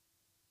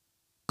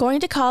Going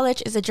to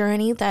college is a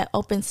journey that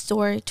opens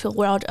doors to a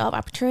world of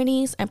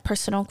opportunities and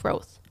personal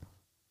growth.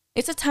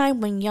 It's a time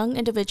when young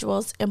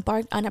individuals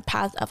embark on a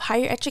path of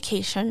higher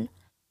education,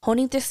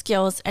 honing their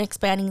skills and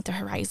expanding their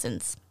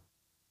horizons.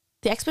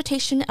 The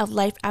expectation of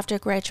life after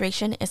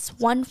graduation is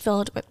one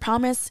filled with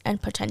promise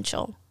and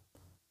potential.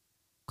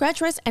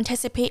 Graduates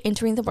anticipate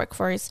entering the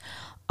workforce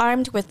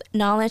armed with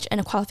knowledge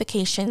and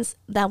qualifications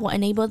that will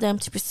enable them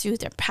to pursue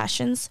their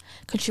passions,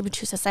 contribute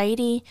to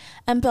society,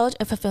 and build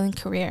a fulfilling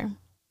career.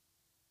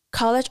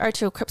 College are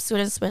to equip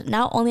students with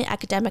not only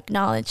academic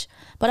knowledge,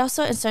 but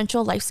also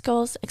essential life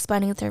skills,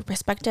 expanding their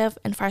perspective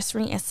and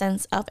fostering a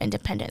sense of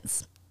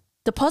independence.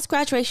 The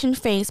post-graduation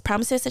phase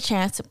promises a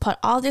chance to put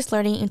all this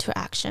learning into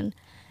action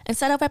and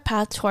set up a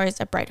path towards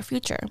a brighter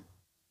future.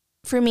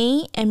 For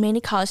me and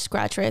many college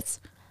graduates,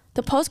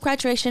 the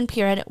post-graduation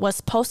period was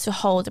supposed to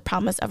hold the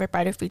promise of a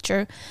brighter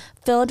future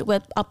filled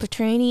with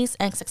opportunities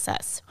and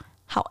success.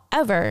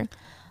 However,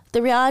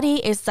 the reality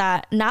is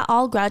that not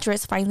all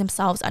graduates find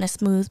themselves on a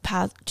smooth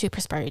path to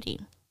prosperity.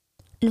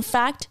 In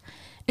fact,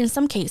 in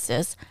some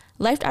cases,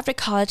 life after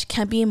college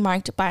can be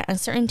marked by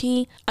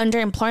uncertainty,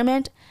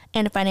 underemployment,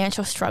 and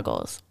financial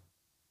struggles.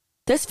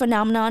 This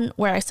phenomenon,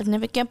 where a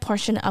significant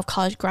portion of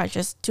college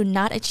graduates do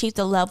not achieve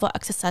the level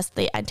of success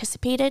they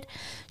anticipated,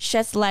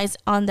 sheds light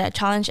on the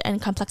challenge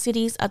and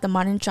complexities of the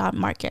modern job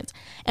market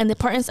and the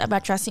importance of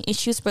addressing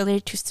issues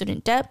related to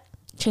student debt,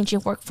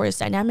 changing workforce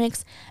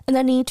dynamics, and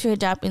the need to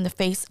adapt in the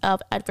face of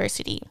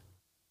adversity.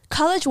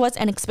 College was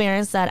an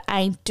experience that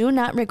I do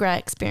not regret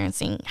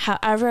experiencing.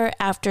 However,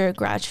 after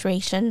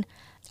graduation,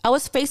 I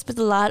was faced with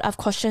a lot of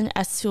questions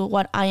as to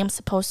what I am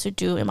supposed to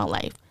do in my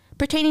life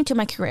pertaining to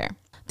my career.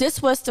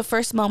 This was the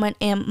first moment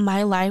in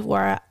my life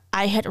where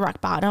I hit rock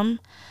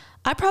bottom.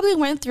 I probably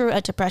went through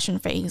a depression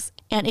phase,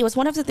 and it was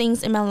one of the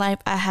things in my life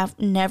I have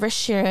never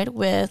shared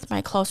with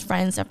my close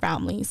friends and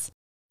families.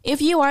 If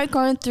you are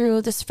going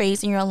through this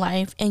phase in your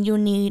life and you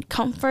need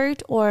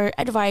comfort or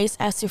advice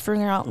as to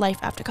figuring out life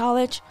after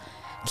college,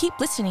 keep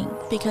listening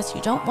because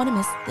you don't want to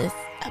miss this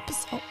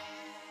episode.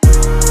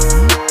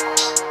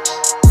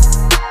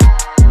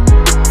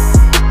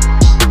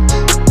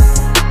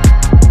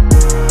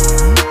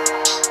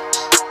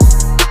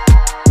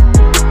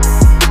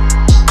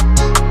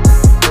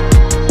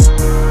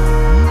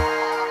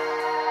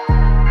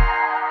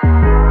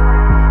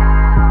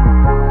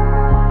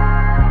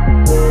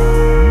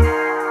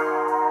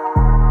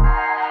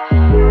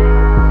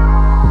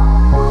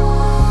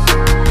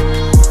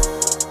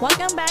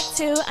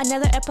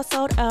 Another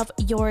episode of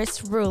Yours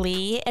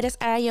Druelee. It is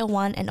I, your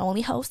one and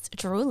only host,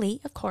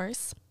 Druelee, of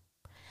course.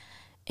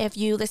 If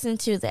you listen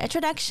to the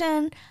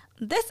introduction,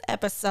 this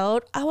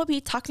episode, I will be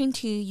talking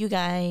to you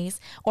guys,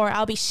 or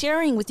I'll be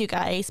sharing with you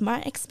guys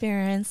my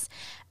experience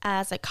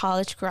as a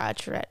college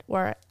graduate,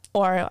 or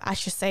I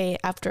should say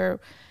after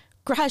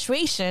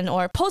graduation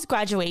or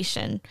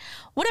post-graduation,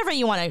 whatever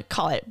you want to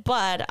call it.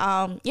 But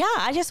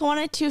I just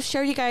wanted to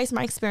share you guys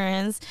my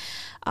experience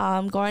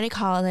going to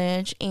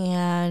college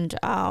and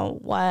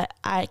what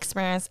I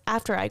experienced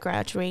after I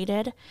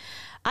graduated.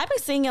 I've been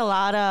seeing a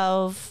lot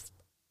of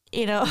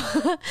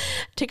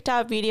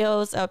TikTok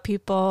videos of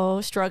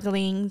people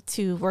struggling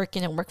to work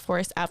in a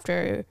workforce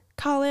after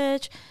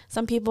college.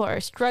 Some people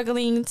are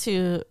struggling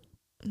to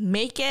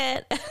make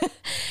it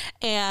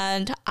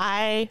and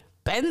I've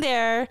been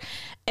there.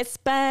 It's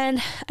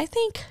been, I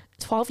think,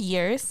 12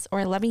 years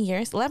or 12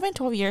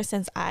 years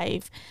since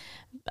I've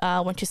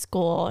went to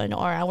school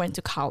or I went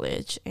to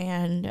college.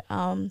 And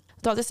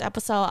throughout this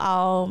episode,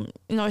 I'll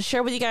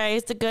share with you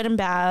guys the good and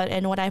bad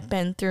and what I've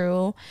been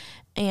through.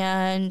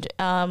 And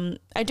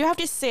I do have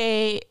to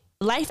say,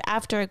 life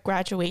after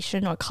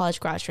graduation or college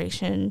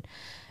graduation,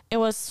 it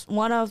was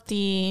one of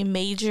the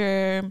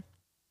major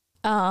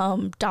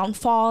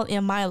downfall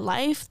in my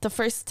life. The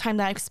first time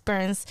that I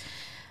experienced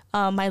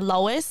my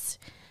lowest.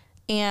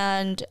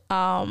 And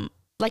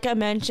like I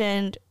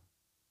mentioned,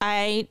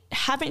 I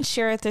haven't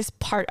shared this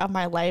part of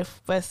my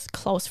life with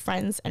close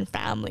friends and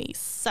family.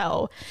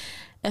 So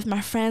if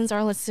my friends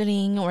are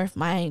listening or if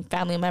my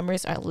family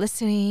members are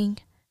listening,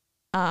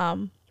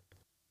 this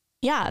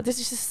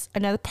is just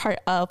another part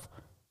of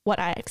what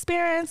I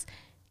experienced.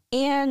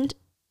 And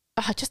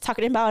just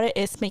talking about it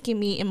is making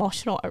me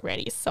emotional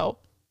already.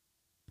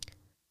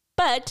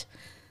 But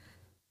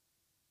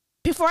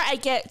before I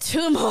get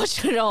too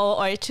emotional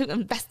or too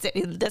invested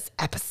in this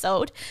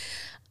episode,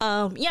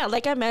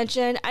 like I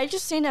mentioned, I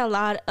just seen a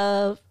lot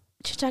of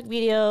TikTok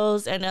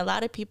videos and a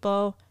lot of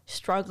people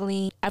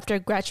struggling after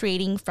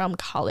graduating from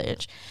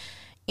college.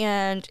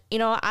 And,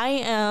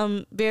 I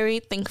am very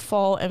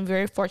thankful and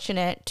very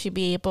fortunate to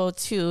be able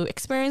to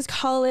experience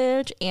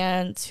college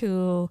and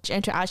to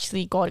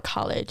actually go to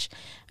college.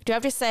 I do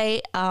have to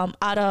say,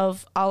 out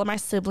of all of my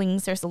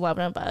siblings, there's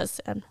 11 of us,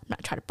 and I'm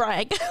not trying to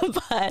brag,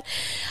 but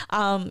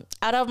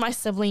out of my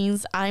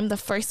siblings, I'm the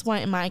first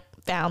one in my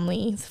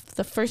family,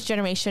 the first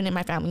generation in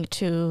my family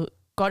to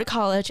go to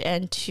college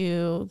and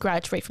to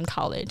graduate from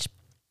college.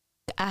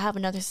 I have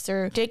another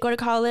sister who did go to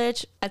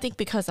college, I think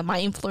because of my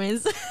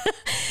influence.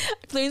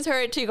 influenced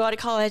her to go to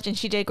college, and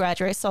she did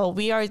graduate. So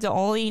we are the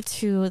only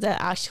two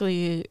that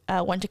actually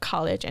went to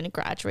college and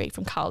graduate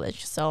from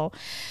college. So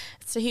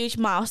it's a huge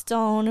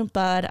milestone.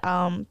 But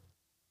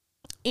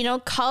you know,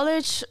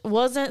 college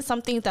wasn't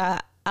something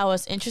that I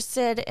was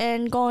interested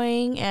in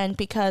going, and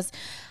because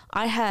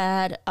I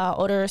had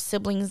older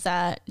siblings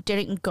that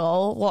didn't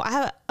go. Well,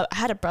 I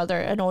had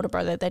an older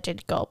brother that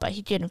did go, but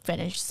he didn't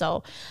finish.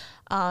 So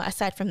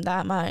aside from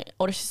that, my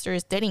older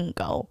sisters didn't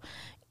go.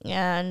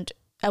 And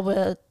I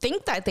would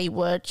think that they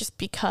would, just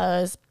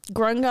because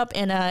growing up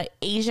in a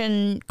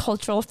Asian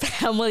cultural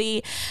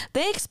family,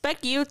 they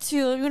expect you to,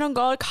 you know,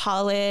 go to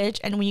college.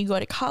 And when you go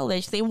to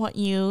college, they want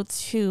you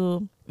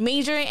to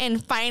major in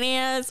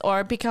finance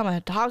or become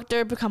a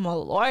doctor, become a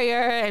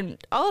lawyer, and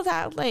all of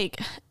that.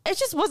 Like, it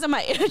just wasn't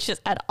my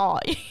interest at all,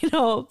 you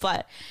know.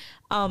 But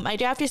I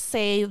do have to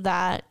say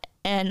that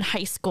in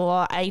high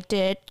school, I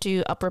did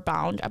do Upper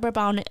Bound. Upper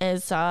Bound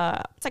is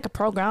it's like a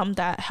program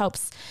that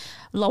helps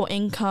low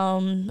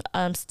income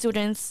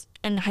students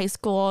in high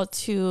school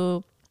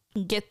to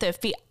get their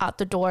feet out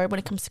the door when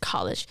it comes to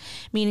college,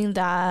 meaning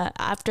that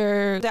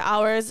after the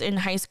hours in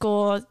high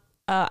school,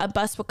 a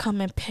bus would come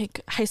and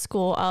pick high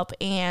school up,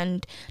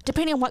 and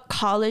depending on what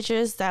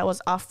colleges that was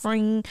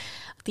offering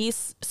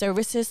these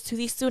services to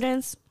these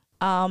students,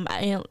 like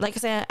I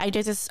said, I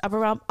did this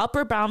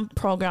upper bound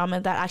program,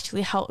 and that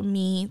actually helped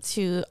me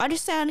to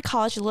understand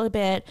college a little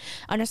bit,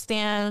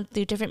 understand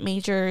the different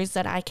majors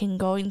that I can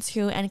go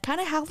into, and kind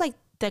of have like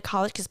the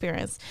college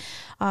experience.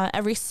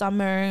 Every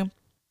summer,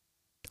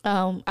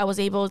 I was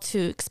able to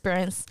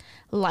experience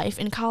life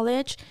in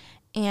college,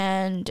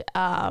 and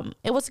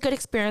it was a good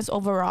experience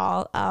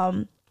overall.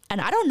 And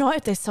I don't know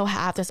if they still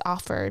have this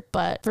offered,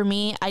 but for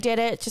me, I did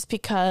it just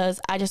because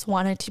I just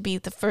wanted to be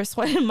the first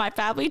one in my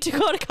family to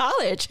go to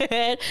college.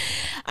 And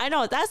I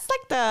know that's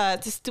like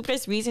the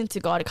stupidest reason to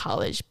go to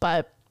college,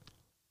 but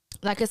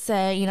like I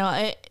said, you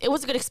know, it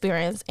was a good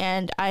experience,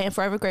 and I am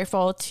forever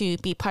grateful to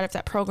be part of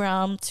that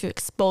program to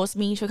expose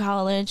me to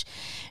college.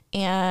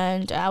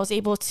 And I was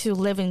able to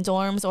live in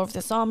dorms over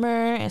the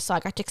summer, and so I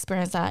got to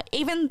experience that,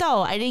 even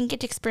though I didn't get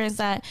to experience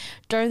that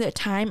during the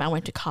time I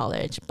went to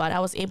college, but I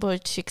was able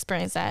to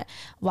experience that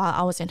while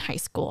I was in high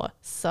school.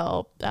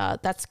 So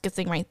that's a good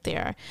thing right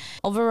there.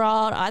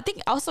 Overall, I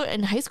think also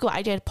in high school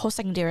I did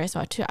post-secondary,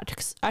 so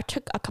I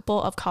took a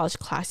couple of college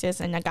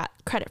classes, and I got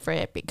credit for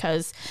it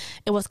because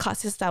it was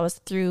classes that was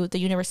through the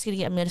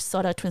University of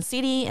Minnesota Twin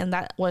City, and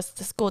that was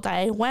the school that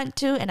I went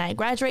to and I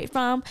graduated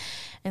from.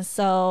 And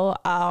so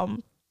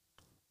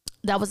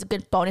that was a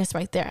good bonus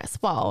right there as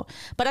well.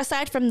 But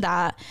aside from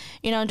that,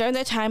 you know, during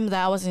the time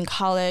that I was in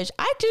college,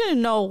 I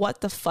didn't know what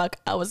the fuck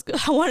I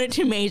wanted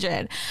to major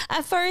in.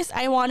 At first,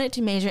 I wanted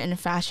to major in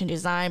fashion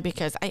design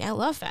because I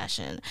love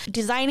fashion.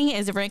 Designing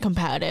is very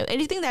competitive.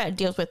 Anything that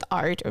deals with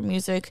art or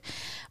music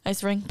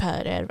is very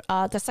competitive.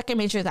 The second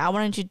major that I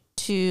wanted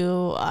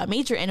to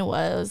major in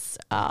was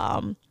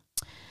I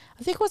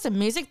think it was a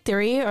music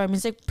theory or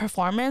music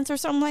performance or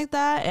something like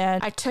that.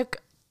 And I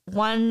took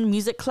one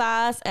music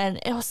class, and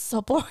it was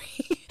so boring.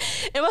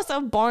 It was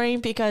so boring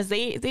because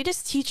they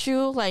just teach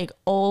you like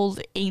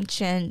old,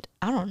 ancient,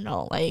 I don't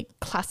know, like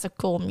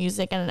classical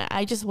music, and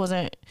I just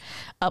wasn't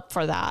up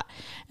for that.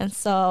 And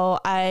so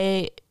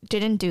I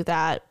didn't do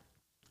that.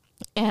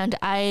 And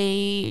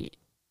I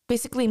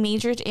basically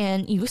majored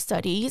in youth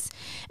studies.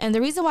 And the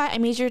reason why I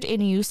majored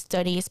in youth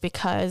studies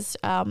because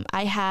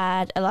I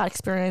had a lot of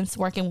experience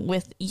working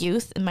with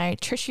youth in my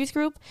church youth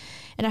group.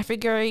 And I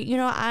figure, you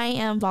know, I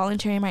am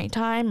volunteering my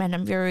time, and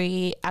I'm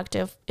very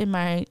active in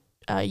my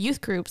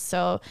youth group,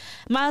 so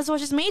might as well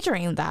just major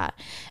in that.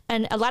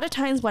 And a lot of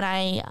times when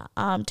I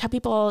tell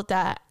people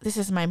that this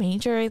is my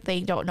major, they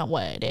don't know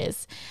what it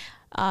is.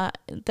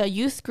 The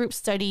youth group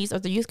studies or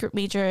the youth group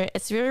major,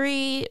 it's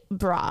very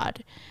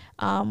broad.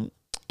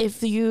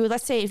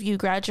 Let's say if you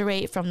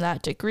graduate from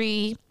that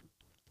degree,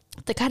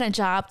 the kind of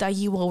job that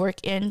you will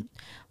work in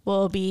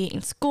will be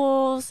in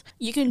schools.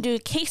 You can do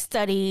case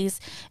studies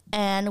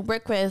and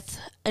work with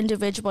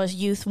individuals,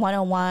 youth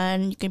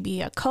one-on-one. You can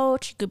be a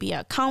coach, you could be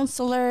a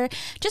counselor,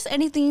 just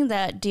anything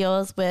that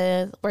deals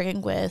with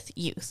working with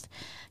youth.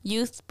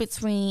 Youth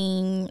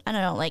between, I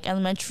don't know, like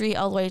elementary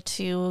all the way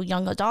to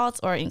young adults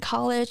or in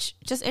college,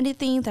 just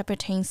anything that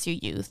pertains to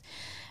youth.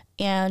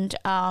 And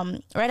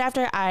right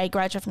after I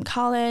graduated from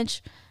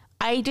college,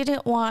 I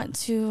didn't want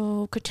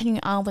to continue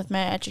on with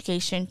my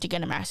education to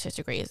get a master's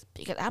degree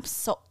because I'm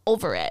so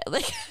over it.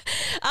 Like,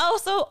 I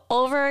was so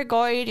over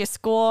going to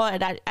school,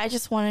 and I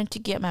just wanted to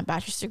get my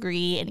bachelor's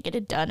degree and get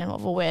it done and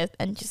over with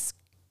and just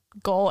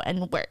go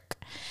and work.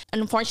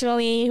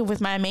 Unfortunately,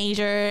 with my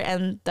major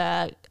and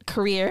the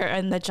career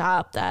and the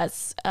job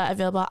that's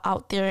available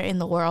out there in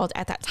the world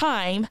at that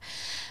time,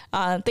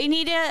 they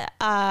needed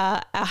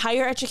a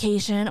higher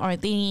education,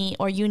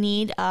 or you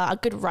need a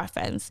good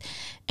reference.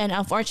 And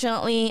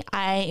unfortunately,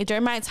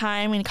 during my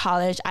time in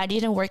college, I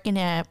didn't work in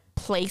a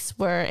place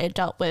where it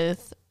dealt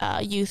with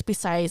youth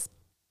besides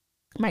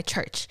my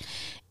church.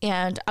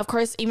 And of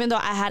course, even though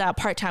I had a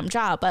part-time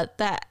job, but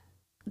that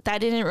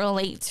didn't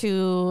relate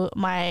to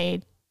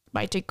my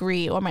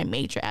degree or my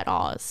major at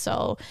all.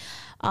 So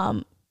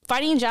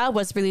Finding a job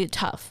was really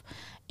tough.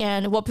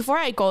 And well, before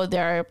I go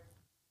there,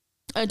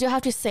 I do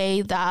have to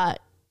say that,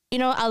 you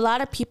know, a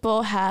lot of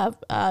people have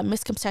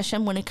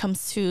misconception when it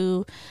comes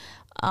to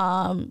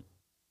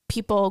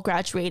people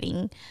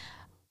graduating.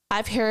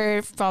 I've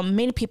heard from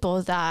many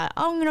people that,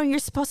 oh, you know, you're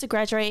supposed to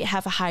graduate,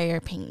 have a higher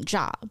paying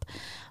job.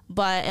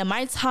 But in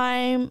my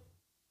time,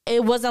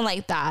 it wasn't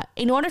like that.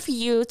 In order for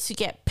you to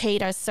get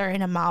paid a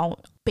certain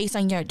amount based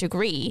on your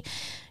degree,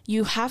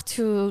 you have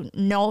to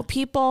know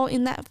people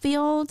in that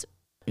field.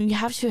 You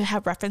have to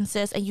have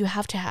references and you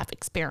have to have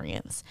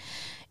experience.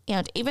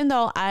 And even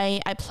though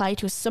I applied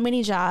to so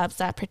many jobs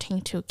that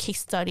pertain to case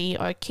study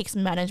or case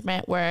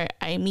management where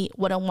I meet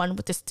one-on-one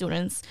with the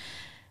students,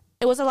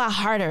 it was a lot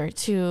harder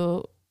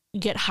to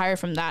get hired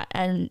from that.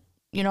 And,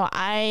 you know,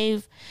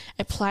 I've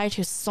applied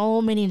to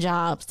so many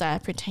jobs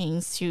that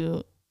pertains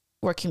to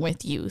working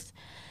with youth.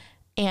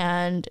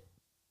 And,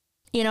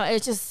 you know,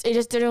 it just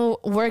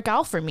didn't work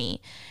out for me.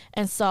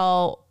 And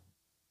so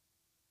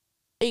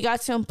it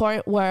got to a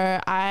point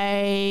where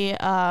I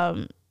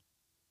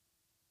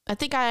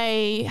think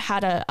I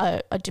had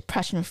a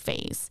depression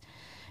phase.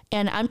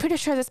 And I'm pretty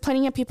sure there's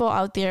plenty of people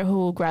out there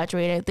who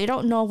graduated. They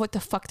don't know what the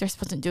fuck they're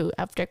supposed to do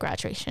after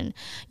graduation.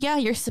 Yeah,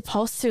 you're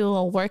supposed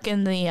to work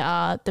in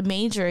the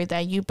major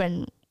that you've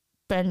been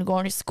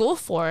going to school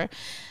for.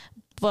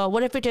 But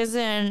what if it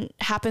doesn't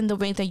happen the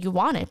way that you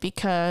want it?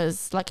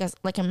 Because like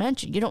I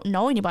mentioned, you don't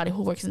know anybody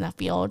who works in that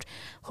field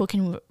who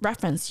can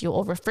reference you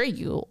or refer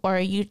you, or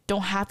you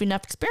don't have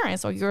enough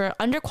experience, or you're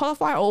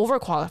underqualified or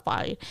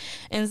overqualified.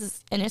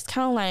 And it's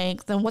kind of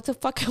like, then what the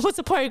fuck? What's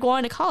the point of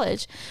going to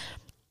college?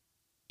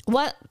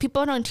 What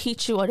people don't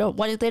teach you, or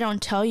what they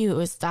don't tell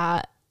you, is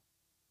that,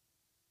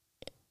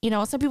 you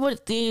know, some people,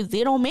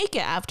 they don't make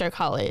it after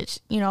college,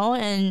 you know,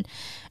 and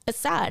it's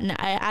sad. And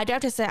I do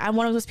have to say, I'm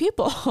one of those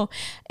people.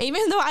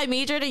 Even though I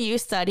majored in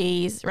youth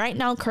studies, right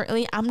now,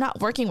 currently, I'm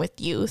not working with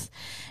youth.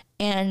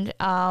 And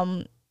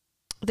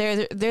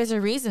there's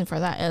a reason for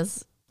that.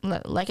 Is,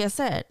 like I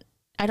said,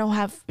 I don't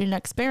have enough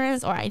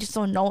experience, or I just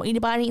don't know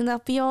anybody in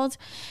that field.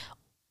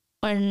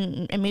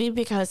 And maybe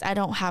because I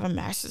don't have a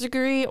master's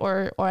degree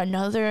or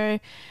another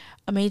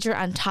major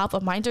on top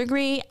of my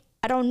degree.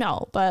 I don't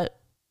know. But,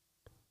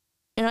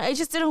 you know, it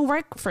just didn't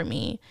work for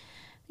me.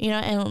 You know,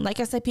 and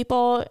like I said,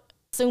 people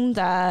assume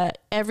that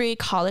every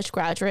college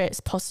graduate is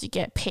supposed to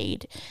get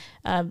paid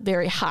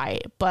very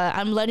high. But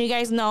I'm letting you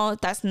guys know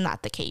that's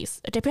not the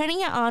case.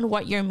 Depending on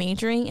what you're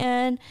majoring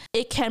in,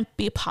 it can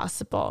be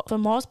possible. For the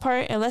most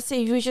part, and let's say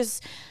you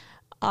just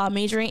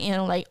majoring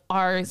in like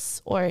arts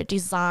or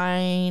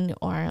design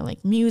or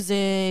like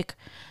music,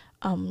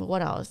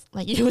 what else,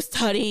 like youth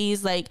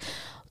studies, like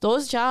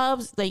those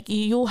jobs, like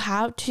you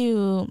have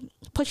to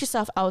put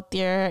yourself out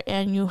there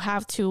and you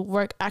have to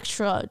work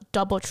extra,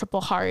 double,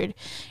 triple hard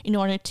in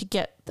order to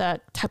get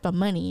that type of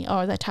money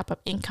or that type of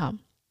income.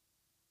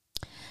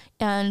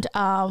 And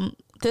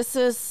this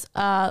is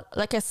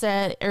like I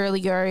said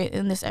earlier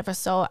in this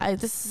episode,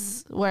 this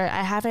is where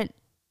I haven't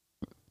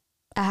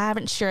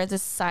shared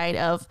this side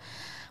of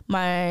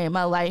my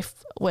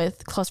life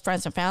with close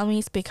friends and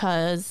families,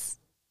 because,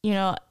 you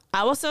know,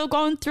 I was still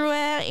going through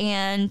it,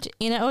 and,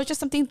 you know, it was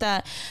just something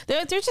that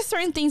there's just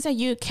certain things that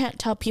you can't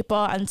tell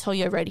people until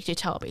you're ready to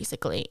tell,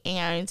 basically.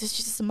 And it's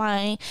just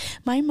my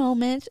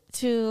moment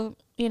to,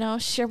 you know,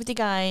 share with you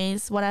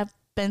guys what I've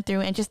been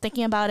through. And just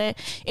thinking about it,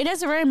 it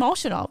is very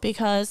emotional,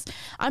 because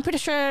I'm pretty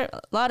sure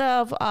a lot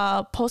of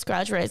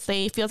postgraduates,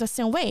 they feel the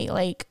same way.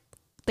 Like,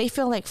 they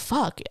feel like,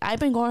 fuck, I've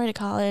been going to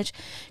college.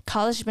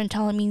 College has been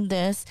telling me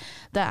this,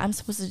 that I'm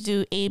supposed to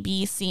do A,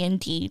 B, C, and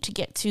D to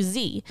get to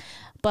Z.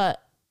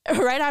 But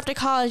right after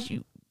college,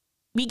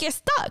 we get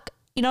stuck.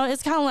 You know,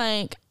 it's kind of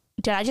like,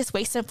 did I just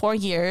waste 4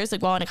 years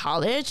of going to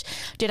college?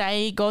 Did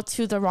I go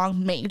to the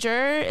wrong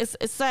major?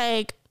 It's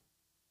like,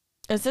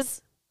 is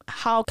this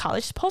how college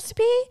is supposed to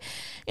be?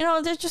 You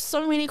know, there's just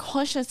so many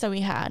questions that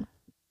we had.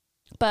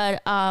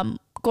 But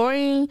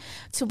going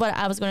to what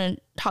I was going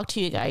to talk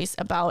to you guys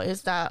about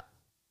is that,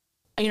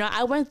 you know,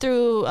 I went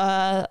through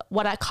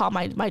what I call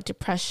my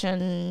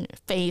depression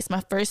phase,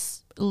 my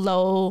first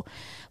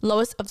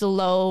lowest of the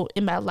low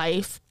in my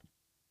life.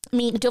 I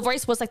mean,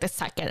 divorce was like the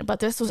second, but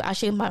this was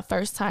actually my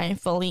first time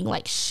feeling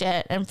like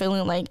shit and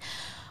feeling like,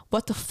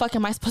 what the fuck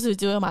am I supposed to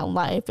do in my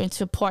life? And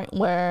to a point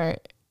where,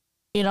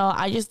 you know,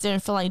 I just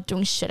didn't feel like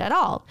doing shit at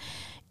all.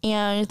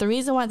 And the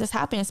reason why this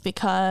happened is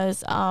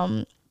because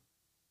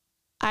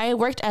I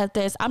worked at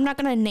this, I'm not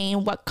going to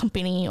name what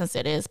company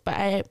it is, but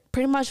I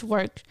pretty much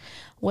worked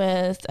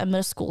with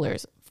middle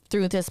schoolers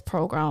through this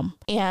program.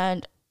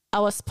 And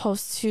I was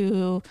supposed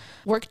to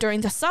work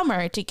during the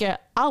summer to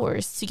get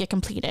hours to get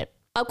completed.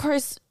 Of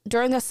course,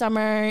 during the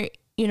summer,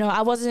 you know,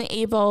 I wasn't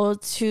able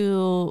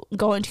to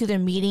go into the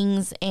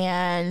meetings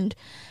and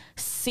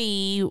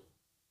see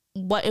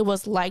what it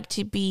was like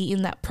to be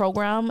in that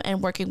program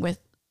and working with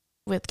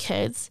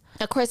kids.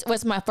 Of course, it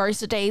was my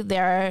first day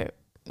there.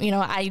 You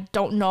know, I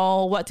don't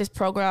know what this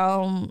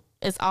program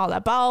is all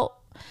about.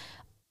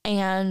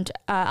 And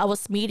I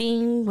was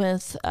meeting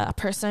with a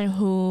person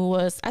who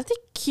was, I think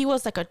he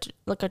was like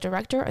a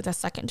director or the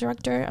second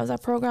director of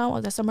that program,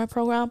 or the summer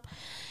program.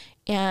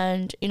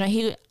 And, you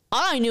know,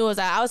 all I knew was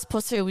that I was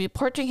supposed to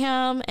report to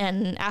him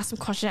and ask him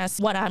questions as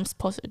what I'm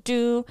supposed to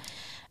do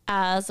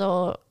as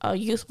a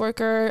youth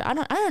worker. I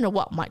don't know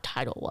what my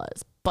title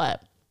was,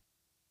 but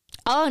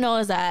all I know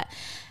is that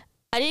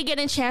I didn't get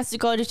a chance to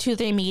go to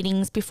 2-3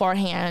 meetings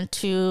beforehand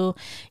to,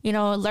 you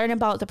know, learn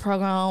about the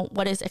program,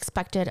 what is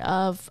expected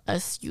of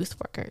us youth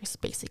workers,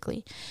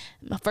 basically.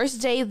 My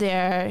first day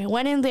there,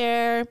 went in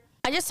there.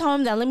 I just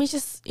told him that let me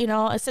just, you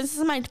know, since this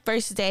is my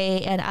first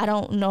day and I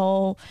don't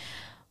know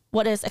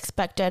what is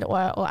expected,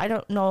 or I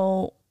don't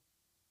know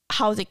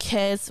how the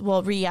kids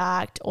will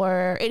react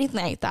or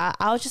anything like that,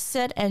 I'll just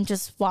sit and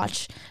just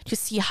watch to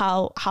see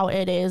how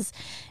it is.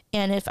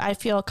 And if I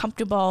feel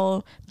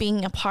comfortable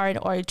being a part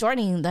or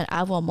joining, then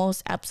I will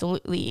most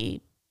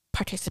absolutely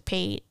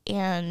participate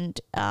and,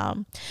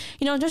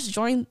 you know, just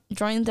join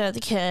the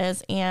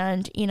kids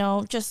and, you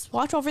know, just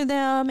watch over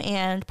them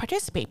and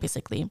participate,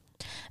 basically.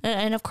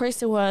 And of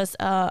course, there was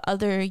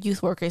other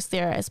youth workers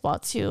there as well,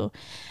 too.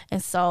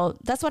 And so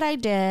that's what I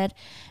did.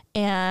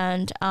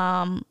 And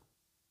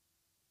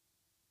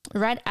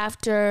right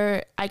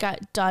after I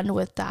got done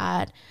with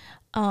that,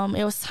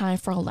 it was time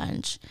for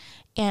lunch.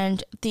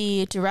 And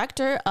the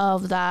director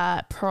of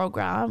that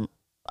program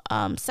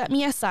set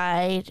me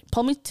aside,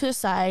 pulled me to the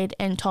side,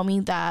 and told me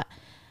that,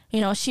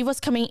 you know, she was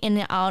coming in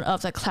and out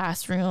of the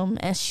classroom,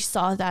 and she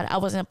saw that I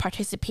wasn't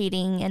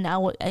participating, and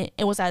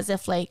it was as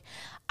if like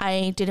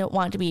I didn't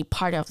want to be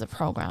part of the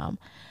program.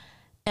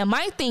 And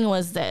my thing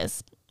was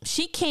this: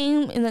 she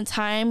came in the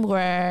time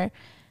where,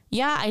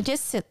 yeah, I did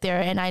sit there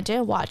and I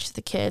did watch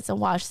the kids and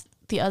watch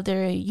the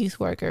other youth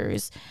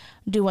workers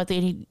do what they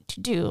need to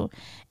do.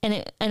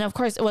 And of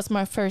course, it was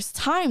my first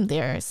time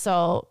there.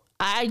 So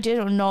I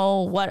didn't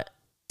know what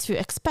to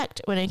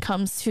expect when it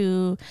comes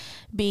to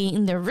being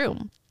in the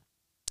room.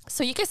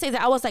 So you could say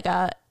that I was like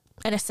an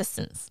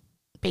assistant,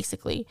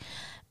 basically.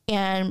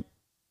 And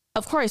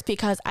of course,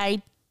 because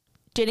I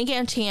didn't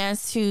get a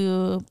chance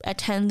to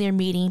attend their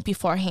meeting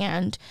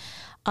beforehand,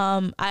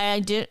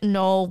 I didn't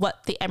know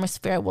what the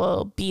atmosphere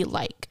will be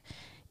like.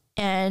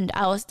 And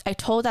I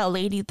told that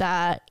lady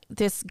that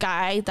this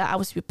guy that I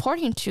was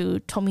reporting to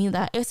told me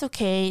that it's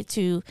okay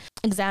to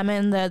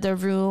examine the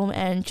room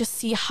and just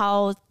see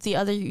how the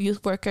other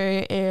youth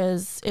worker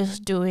is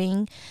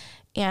doing.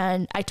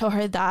 And I told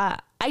her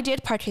that I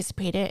did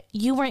participate.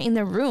 You weren't in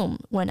the room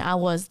when I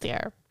was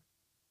there.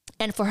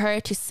 And for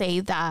her to say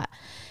that,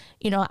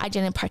 you know, I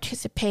didn't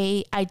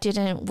participate, I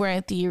didn't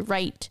wear the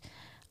right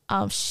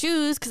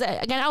shoes, because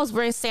again, I was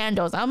wearing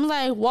sandals. I'm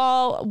like,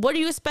 well, what do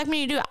you expect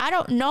me to do? I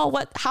don't know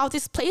how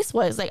this place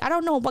was. Like, I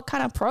don't know what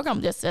kind of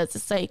program this is.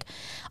 It's like,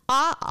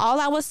 all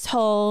I was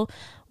told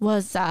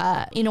was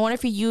that in order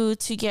for you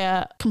to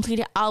get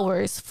completed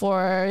hours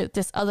for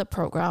this other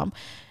program,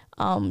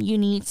 you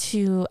need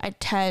to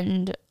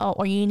attend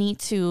or you need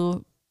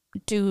to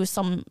do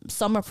some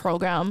summer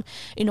program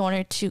in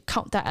order to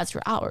count that as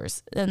your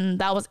hours. And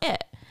that was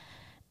it.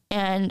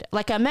 And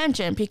like I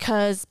mentioned,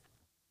 because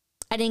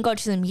I didn't go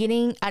to the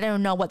meeting, I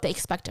didn't know what they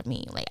expect of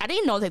me. Like, I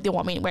didn't know that they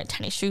want me to wear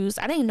tennis shoes.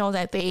 I didn't know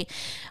that they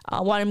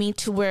wanted me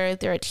to wear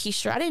their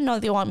t-shirt. I didn't know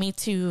they want me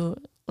to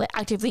like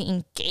actively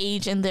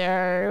engage in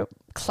their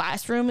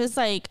classroom. It's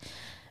like,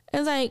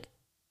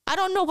 I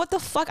don't know what the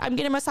fuck I'm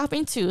getting myself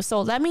into.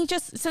 So let me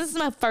just, since it's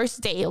my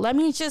first day, let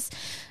me just,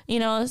 you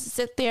know,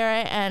 sit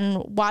there and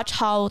watch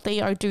how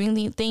they are doing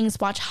the things,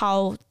 watch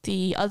how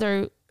the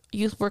other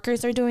youth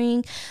workers are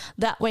doing.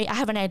 That way I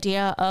have an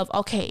idea of,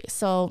 okay,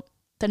 so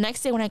the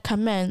next day when I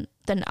come in,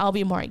 then I'll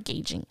be more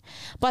engaging.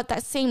 But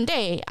that same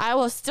day, I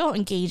was still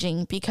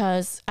engaging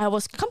because I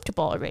was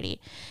comfortable already.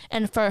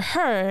 And for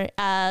her,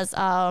 as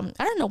I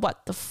don't know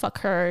what the fuck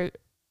her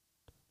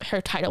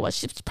title was.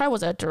 She probably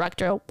was a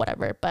director or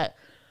whatever. But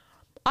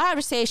I have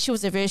to say, she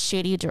was a very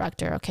shady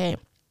director. Okay,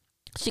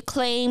 she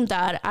claimed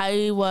that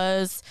I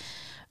was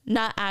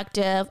not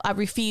active. I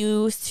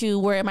refused to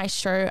wear my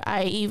shirt.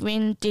 I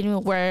even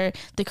didn't wear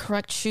the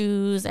correct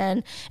shoes,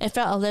 and it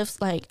felt as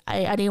if like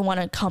I didn't want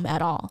to come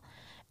at all.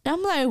 And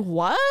I'm like,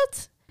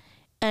 what?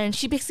 And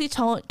she basically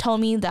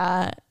told me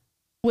that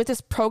with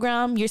this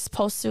program, you're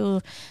supposed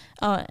to,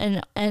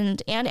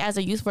 and as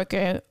a youth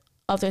worker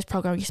of this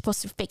program, you're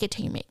supposed to fake it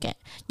till you make it.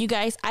 You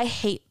guys, I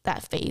hate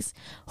that phrase.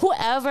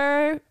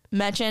 Whoever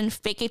mentioned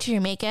fake it till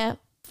you make it,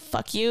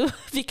 fuck you,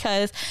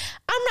 because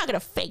I'm not gonna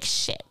fake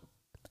shit.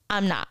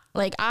 I'm not.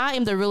 Like, I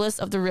am the realest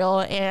of the real,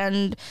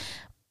 and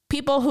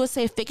people who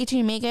say fake it till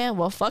you make it,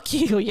 well, fuck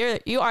you.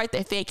 You are the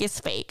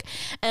fakest fake.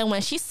 And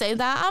when she said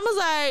that, I was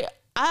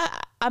like,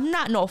 I'm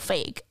not no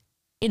fake,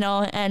 you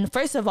know. And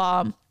first of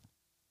all,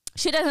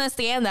 she doesn't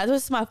understand that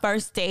this is my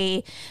first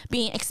day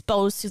being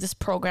exposed to this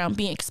program,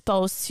 being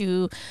exposed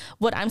to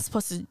what I'm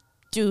supposed to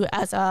do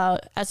as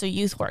a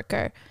youth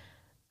worker.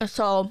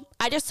 So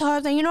I just told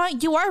her that, you know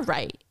what, you are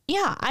right.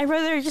 yeah, I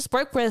rather just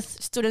work with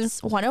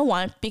students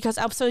one-on-one because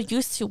I'm so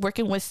used to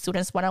working with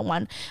students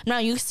one-on-one. I'm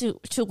not used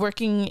to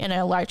working in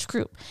a large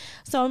group.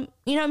 So,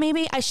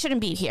 maybe I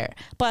shouldn't be here.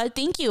 But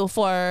thank you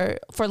for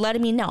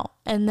letting me know.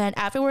 And then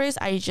afterwards,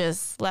 I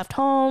just left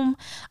home.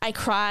 I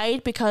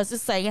cried because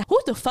it's like, who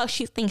the fuck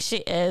she thinks she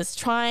is,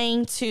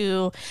 trying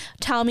to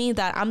tell me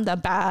that I'm the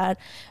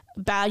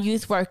bad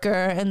youth worker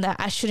and that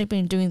I shouldn't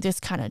be doing this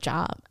kind of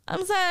job. I'm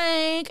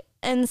like,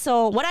 and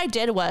so what I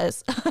did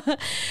was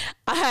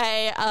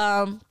I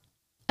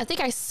think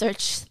I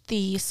searched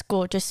the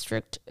school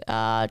district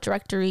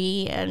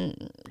directory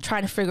and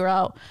trying to figure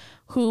out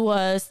who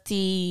was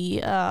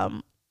the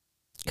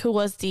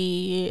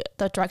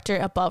director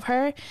above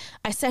her.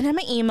 I sent him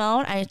an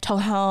email. I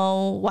told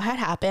him what had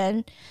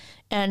happened.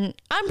 And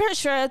I'm pretty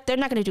sure they're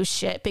not going to do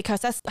shit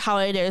because that's how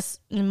it is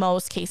in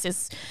most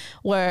cases,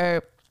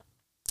 where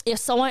if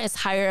someone is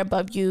higher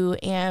above you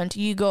and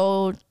you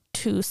go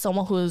to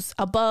someone who's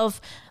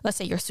above, let's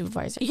say your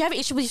supervisor, you have an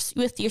issue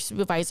with your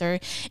supervisor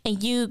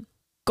and you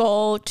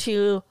go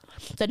to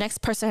the next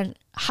person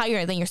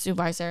higher than your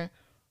supervisor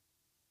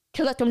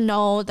to let them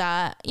know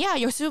that, yeah,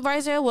 your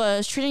supervisor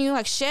was treating you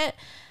like shit,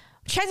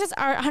 chances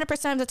are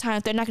 100% of the time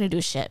they're not going to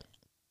do shit.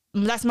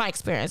 That's my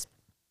experience.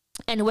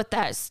 And with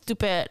that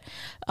stupid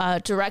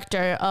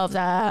director of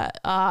that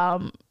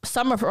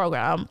summer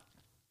program,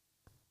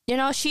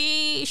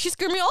 she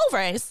screwed me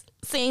over,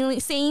 saying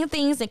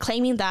things and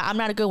claiming that I'm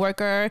not a good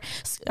worker,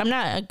 I'm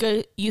not a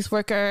good youth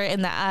worker,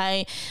 and that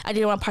I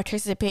didn't want to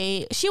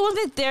participate. She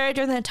wasn't there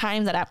during the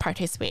time that I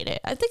participated.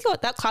 I think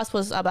that class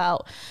was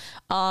about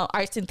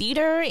arts and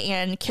theater,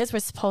 and kids were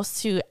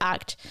supposed to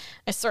act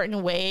a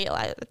certain way,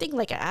 I think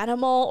like an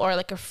animal or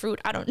like a fruit,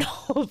 I don't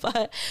know.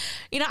 But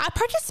I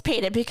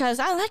participated because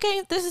I like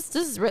it. This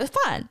is really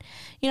fun,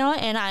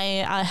 and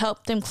I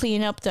helped them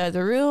clean up the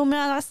room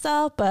and all that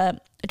stuff.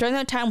 But during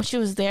that time when she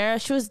was there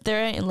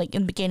in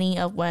the beginning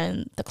of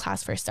when the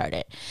class first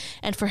started,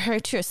 and for her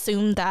to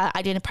assume that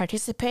I didn't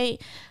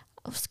participate,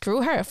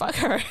 screw her, fuck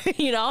her.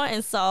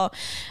 And so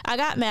I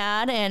got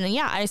mad, and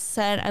I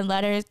sent a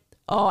letter.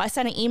 I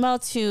sent an email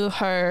to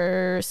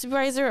her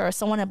supervisor or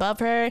someone above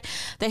her.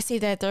 They say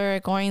that they're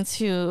going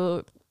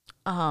to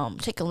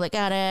take a look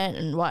at it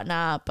and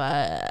whatnot,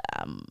 but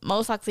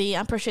most likely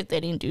I'm pretty sure they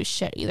didn't do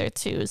shit either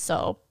too.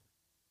 So,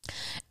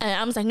 and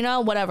I was like,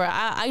 whatever.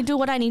 I do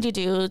what I need to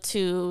do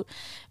to,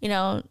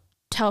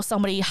 tell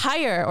somebody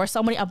higher or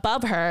somebody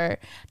above her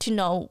to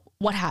know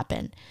what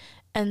happened.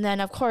 And then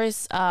of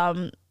course,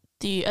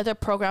 the other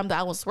program that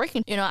I was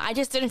working, I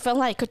just didn't feel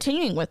like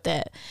continuing with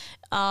it.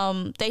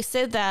 They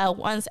said that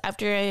once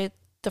after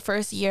the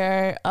first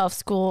year of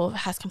school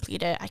has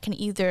completed, I can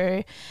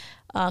either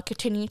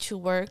continue to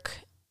work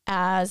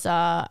as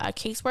a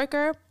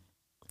caseworker,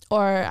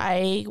 or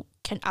I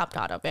can opt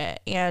out of it.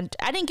 And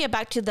I didn't get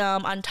back to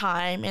them on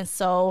time. And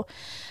so,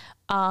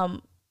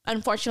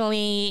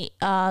 unfortunately,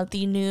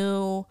 the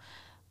new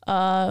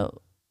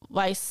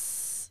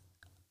vice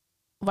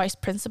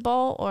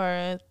principal,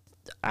 or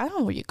I don't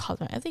know what you call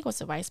them. I think it was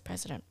the vice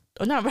president.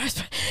 Oh, not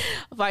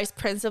vice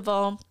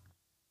principal.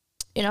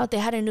 They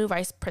had a new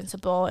vice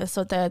principal. And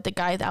so the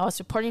guy that I was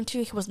reporting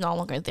to, he was no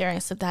longer there.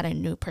 And so they had a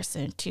new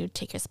person to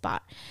take his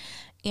spot.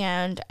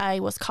 And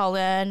I was called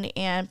in,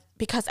 and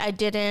because I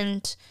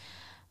didn't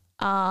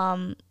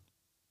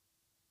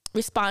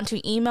respond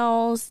to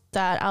emails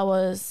that I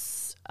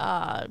was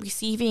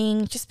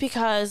receiving, just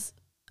because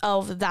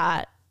of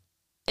that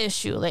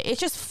issue, like it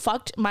just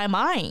fucked my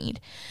mind.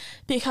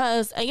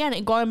 Because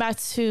again, going back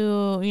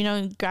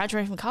to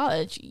graduating from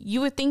college,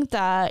 you would think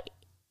that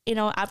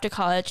after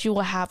college you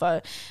will have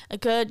a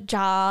good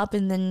job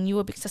and then you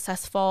will be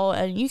successful.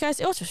 And you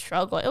guys, it was a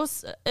struggle. It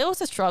was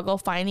a struggle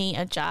finding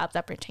a job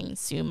that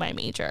pertains to my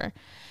major,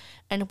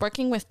 and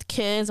working with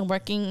kids and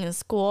working in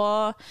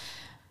school,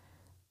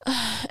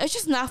 it's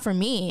just not for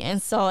me.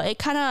 And so it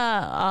kind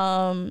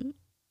of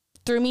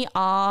threw me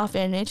off,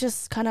 and it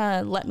just kind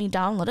of let me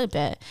down a little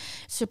bit,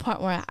 to the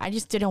point where I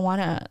just didn't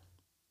want to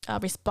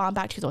respond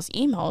back to those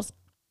emails.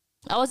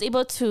 I was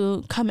able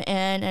to come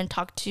in and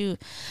talk to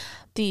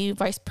the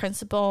vice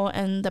principal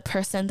and the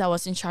person that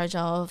was in charge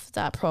of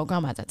that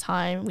program at the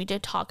time. We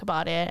did talk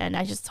about it, and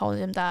I just told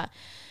him that,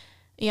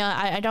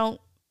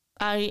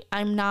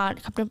 I'm not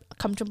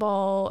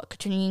comfortable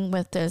continuing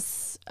with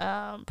this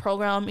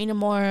program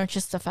anymore.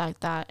 Just the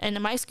fact that, and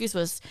my excuse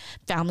was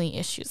family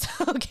issues.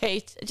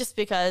 Okay, just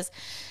because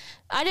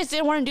I just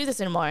didn't want to do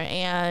this anymore,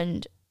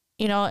 and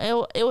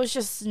it was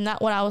just not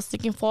what I was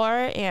looking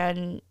for.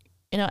 And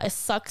it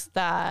sucks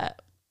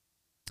that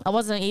I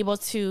wasn't able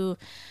to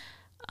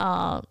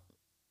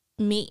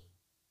meet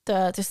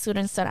the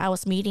students that I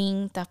was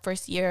meeting that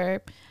first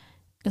year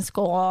in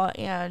school.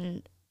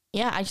 And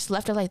I just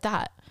left it like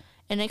that.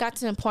 And it got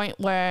to the point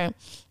where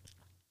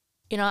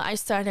I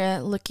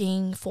started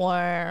looking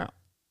for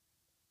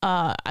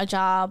a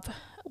job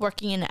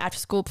working in an after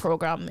school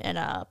program in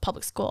a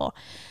public school,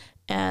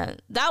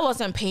 and that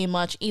wasn't paying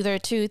much either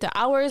too. The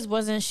hours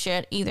wasn't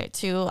shit either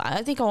too.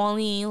 I think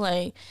only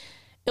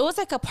it was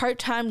like a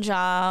part-time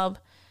job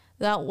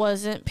that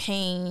wasn't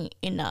paying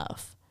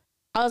enough.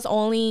 I was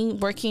only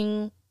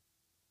working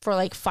for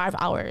like 5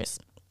 hours.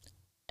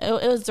 It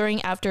was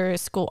during after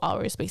school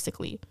hours,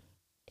 basically.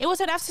 It was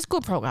an after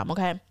school program,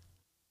 okay?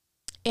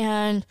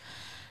 And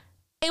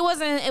it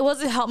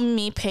wasn't helping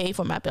me pay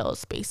for my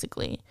bills,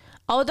 basically.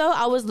 Although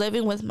I was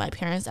living with my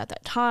parents at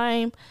that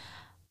time,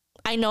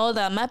 I know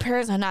that my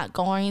parents are not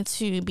going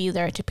to be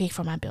there to pay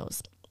for my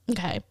bills,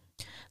 okay?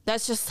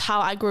 That's just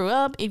how I grew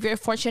up. If you're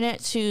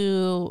fortunate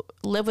to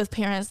live with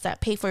parents that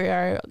pay for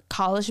your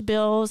college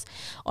bills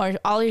or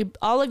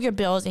all of your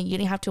bills and you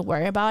didn't have to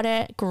worry about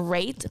it,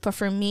 great. But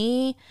for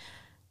me,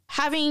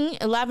 having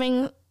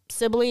 11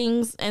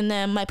 siblings and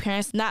then my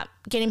parents not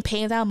getting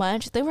paid that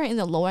much, they were in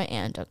the lower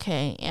end,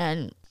 okay?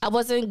 And I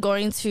wasn't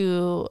going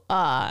to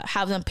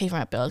have them pay for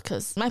my bills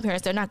because my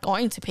parents, they're not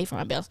going to pay for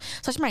my bills.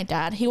 Such my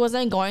dad, he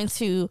wasn't going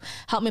to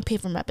help me pay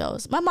for my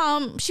bills. My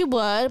mom, she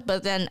would,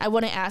 but then I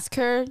wouldn't ask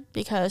her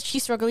because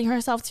she's struggling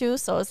herself too.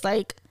 So it's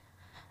like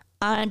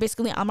I'm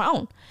basically on my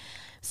own.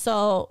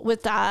 So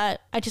with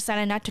that, I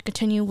decided not to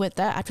continue with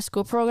that after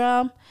school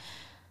program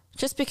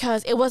just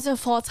because it wasn't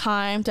full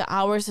time. The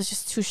hours is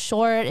just too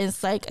short.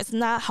 It's like, it's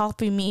not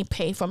helping me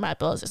pay for my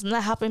bills. It's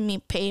not helping me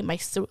pay my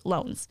student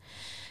loans.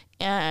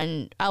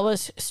 And I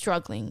was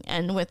struggling.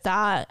 And with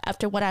that,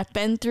 after what I've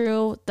been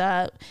through,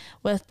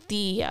 with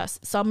the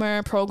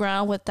summer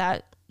program with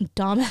that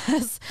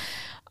dumbass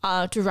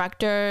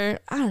director,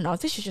 I don't know,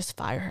 they should just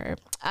fire her.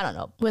 I don't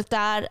know. With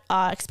that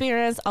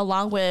experience,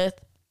 along with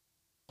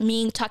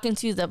me talking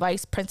to the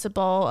vice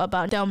principal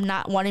about them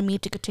not wanting me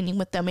to continue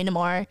with them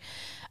anymore,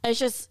 it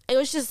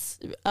was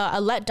just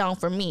a letdown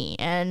for me.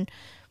 And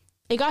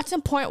it got to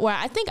a point where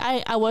I think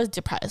I was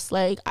depressed.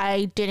 Like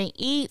I didn't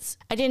eat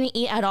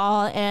at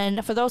all.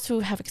 And for those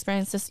who have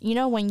experienced this, you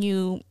know, when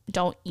you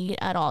don't eat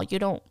at all, you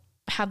don't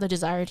have the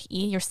desire to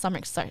eat, your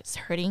stomach starts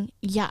hurting.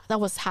 Yeah, that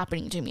was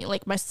happening to me.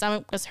 Like my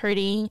stomach was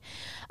hurting.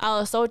 I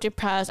was so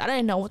depressed. I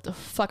didn't know what the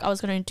fuck I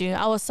was gonna do.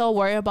 I was so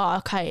worried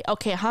about,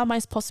 okay, how am I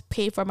supposed to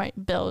pay for my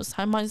bills?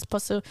 How am I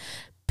supposed to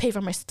pay for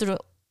my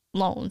student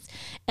loans?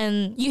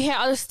 And you hear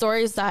other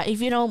stories that if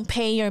you don't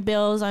pay your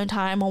bills on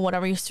time or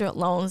whatever, your student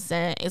loans,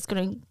 then it's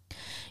gonna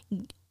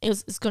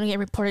get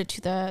reported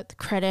to the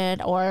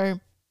credit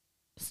or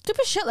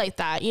stupid shit like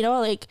that, you know.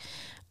 Like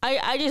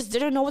I just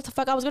didn't know what the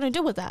fuck I was gonna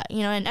do with that,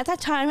 you know. And at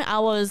that time I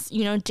was,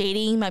 you know,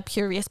 dating my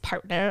previous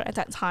partner at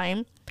that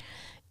time,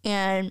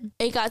 and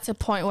it got to a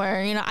point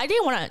where, you know, I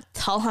didn't want to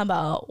tell him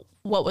about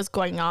what was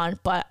going on,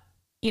 but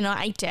you know,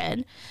 I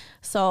did.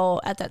 So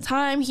at that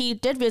time, he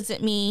did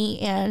visit me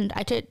and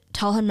I did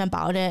tell him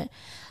about it.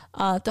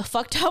 The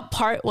fucked up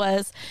part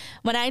was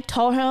when I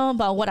told him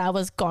about what I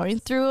was going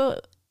through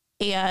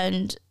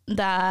and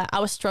that I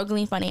was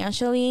struggling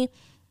financially,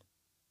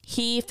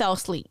 he fell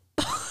asleep.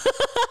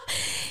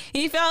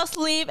 He fell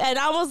asleep and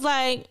I was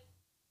like,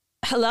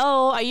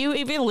 hello, are you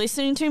even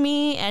listening to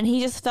me? And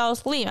he just fell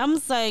asleep. I'm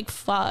just like,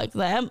 fuck,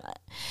 that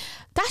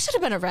should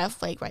have been a red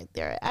flag right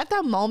there. At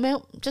that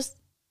moment, just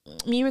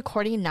me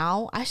recording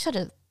now, I should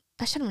have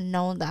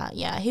known that.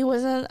 Yeah, he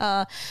wasn't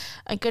a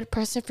good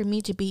person for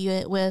me to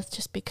be with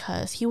just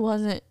because he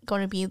wasn't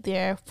going to be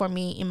there for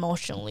me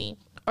emotionally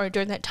or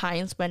during the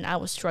times when I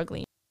was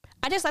struggling.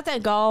 I just let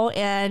that go,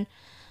 and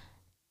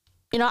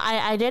you know,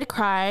 I did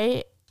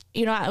cry,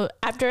 you know,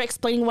 after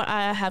explaining what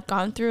I have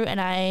gone through, and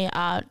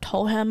I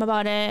told him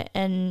about it,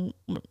 and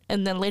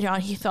then later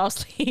on he fell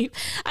asleep.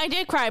 I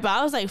did cry, but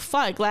I was like,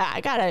 fuck, like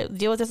I gotta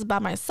deal with this by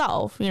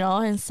myself, you know.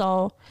 And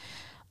so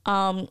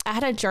I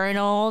had a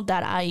journal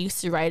that I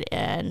used to write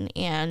in,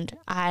 and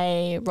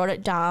I wrote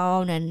it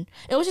down, and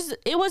it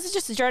was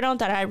just a journal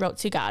that I wrote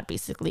to God,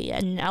 basically.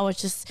 And I was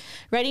just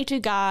writing to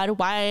God,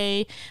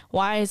 why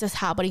is this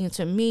happening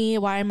to me?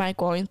 Why am I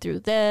going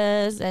through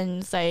this?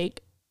 And it's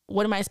like,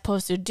 what am I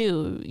supposed to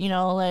do? You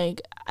know,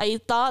 like I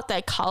thought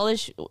that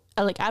college,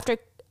 like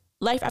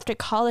life after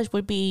college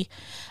would be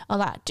a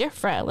lot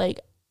different. Like,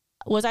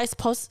 I was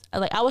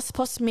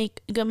supposed to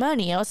make good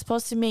money. I was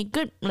supposed to make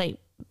good, like,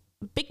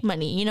 big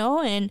money, you know,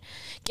 and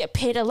get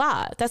paid a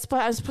lot. That's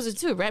what I was supposed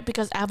to do, right?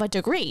 Because I have a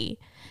degree.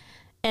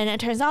 And it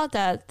turns out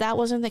that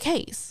wasn't the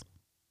case.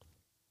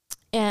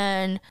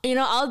 And, you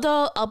know,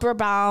 although Upward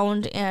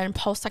Bound and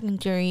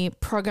post-secondary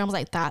programs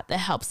like that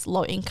helps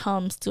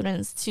low-income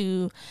students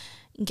to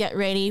get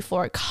ready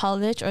for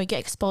college or get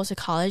exposed to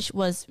college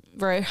was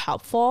very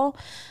helpful,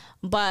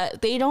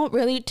 but they don't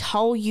really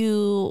tell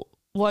you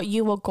what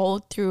you will go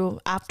through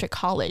after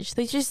college.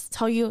 They just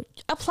tell you,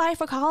 apply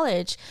for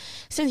college.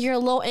 Since you're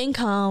low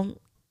income,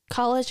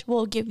 college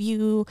will give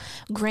you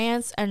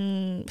grants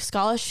and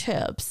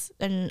scholarships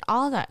and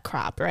all that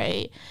crap,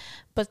 right?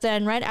 But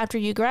then right after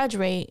you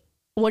graduate,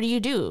 what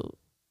do?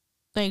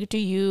 Like,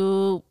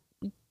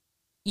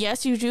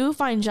 yes, you do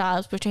find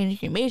jobs pertaining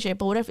to your major,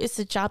 but what if it's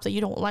a job that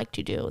you don't like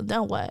to do?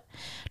 Then what?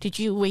 Did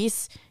you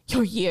waste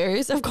your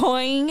years of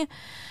going?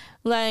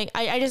 Like,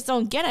 I just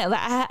don't get it.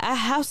 Like, I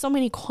have so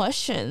many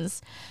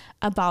questions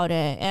about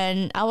it,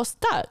 and I was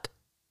stuck.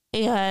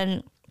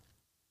 And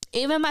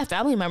even my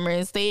family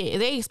members,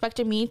 they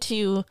expected me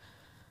to,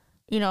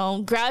 you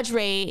know,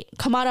 graduate,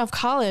 come out of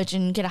college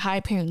and get a high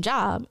paying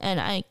job.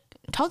 And I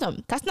tell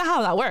them that's not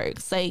how that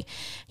works. Like,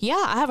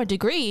 yeah, I have a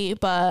degree,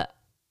 but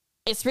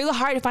it's really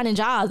hard to find a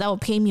job that will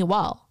pay me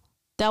well,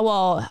 that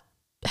will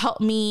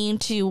help me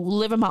to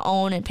live on my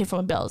own and pay for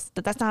my bills.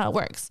 That's not how it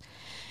works.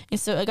 And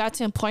so it got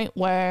to a point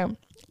where,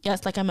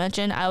 yes, like I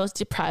mentioned, I was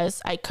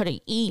depressed. I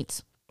couldn't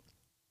eat.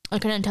 I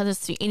couldn't tell this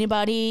to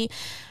anybody.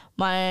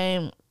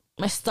 My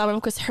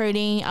stomach was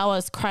hurting. I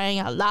was crying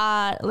a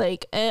lot.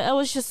 Like, it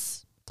was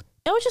just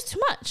too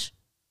much.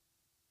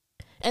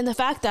 And the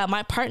fact that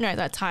my partner at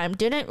that time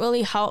didn't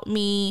really help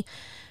me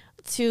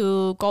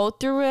to go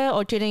through it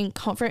or didn't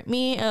comfort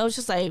me, it was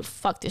just like,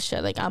 fuck this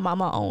shit. Like, I'm on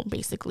my own,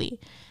 basically.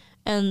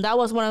 And that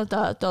was one of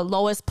the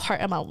lowest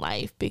part of my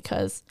life,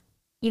 because,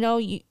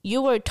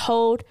 you were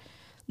told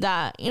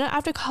that,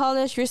 after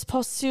college, you're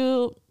supposed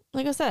to,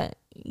 like I said,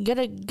 get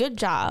a good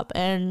job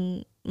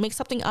and make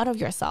something out of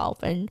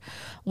yourself and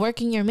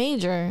work in your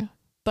major.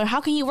 But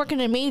how can you work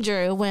in a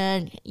major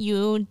when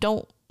you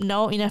don't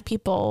know enough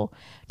people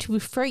to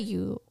refer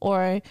you,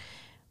 or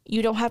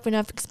you don't have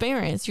enough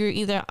experience? You're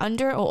either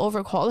under or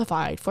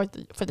overqualified for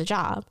the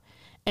job.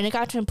 And it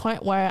got to a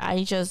point where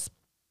I just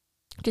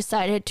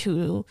decided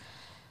to,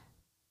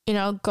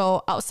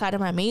 go outside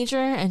of my major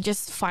and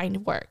just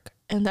find work.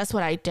 And that's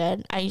what I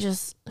did. I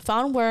just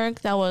found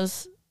work that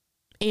was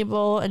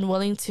able and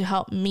willing to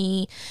help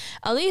me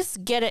at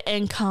least get an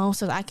income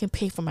so that I can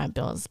pay for my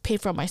bills, pay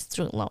for my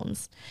student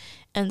loans.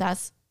 And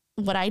that's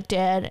what I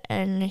did.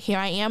 And here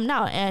I am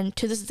now. And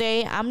to this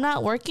day, I'm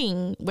not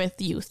working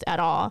with youth at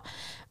all.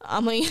 I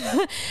mean,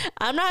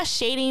 I'm not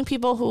shading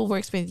people who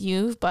works with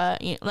youth,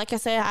 but like I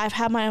said, I've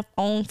had my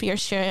own fair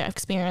share of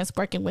experience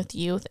working with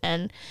youth.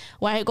 And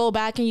when I go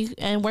back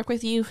and work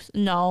with youth,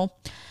 no,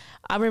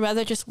 I would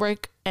rather just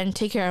work and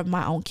take care of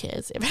my own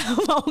kids, if I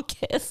have my own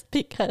kids,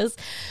 because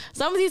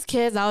some of these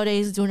kids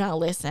nowadays do not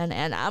listen,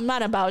 and I'm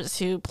not about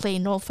to play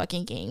no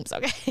fucking games,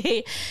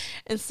 okay?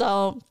 And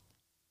so,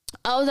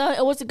 although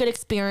it was a good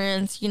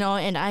experience,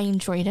 and I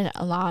enjoyed it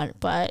a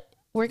lot, but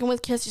working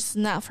with kids is just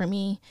not for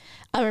me.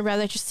 I would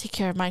rather just take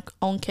care of my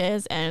own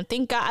kids, and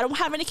thank God I don't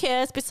have any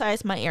kids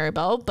besides my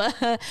Arabelle, but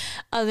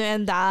other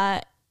than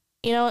that,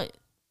 it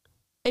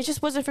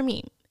just wasn't for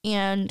me.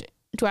 And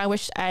do I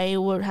wish I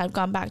would have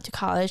gone back to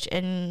college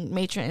and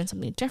majored in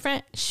something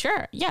different?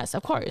 Sure. Yes,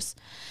 of course.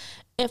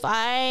 If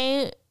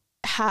I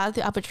had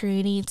the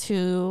opportunity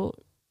to,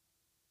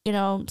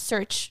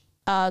 search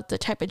the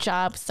type of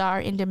jobs that are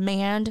in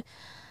demand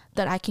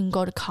that I can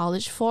go to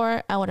college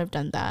for, I would have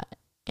done that.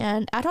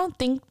 And I don't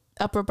think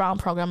Upper Brown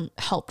program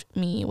helped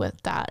me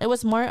with that. It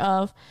was more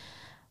of,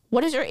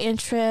 what is your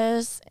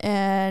interest,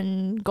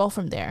 and go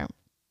from there.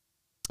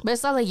 But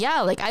it's not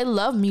like, I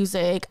love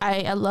music.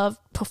 I love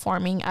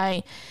performing.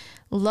 I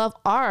love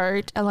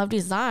art. I love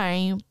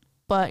design.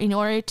 But in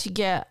order to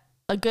get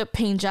a good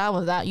paying job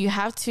with that, you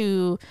have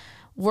to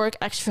work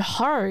extra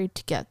hard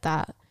to get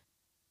that.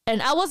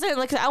 And I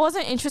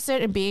wasn't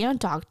interested in being a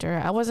doctor.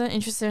 I wasn't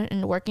interested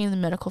in working in the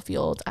medical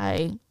field.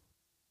 I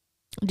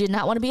did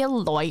not want to be a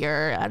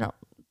lawyer. I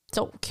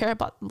don't care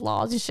about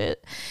laws and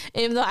shit,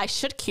 even though I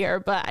should care,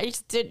 but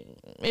it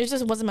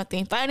just wasn't my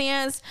thing.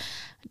 Finance,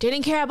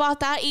 didn't care about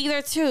that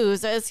either too.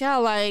 So it's kind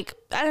of like,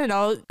 I don't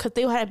know, because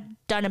they would have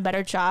done a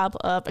better job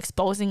of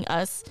exposing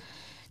us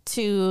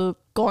to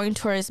going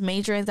towards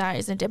major that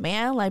is in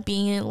demand, like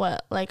being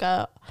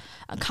a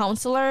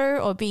counselor,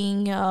 or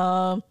being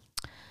a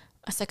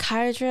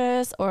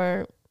psychiatrist,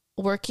 or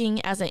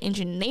working as an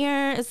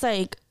engineer. It's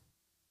like,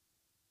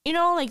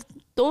 like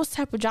those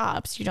type of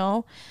jobs,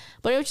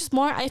 but it was just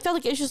more, I felt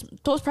like it's just,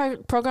 those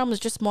programs was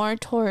just more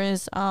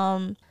towards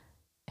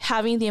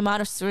having the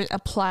amount of students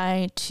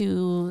apply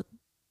to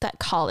that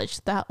college.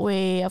 That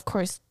way, of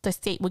course, the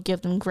state would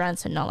give them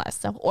grants and all that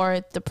stuff,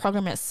 or the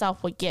program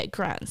itself would get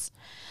grants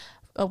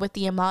with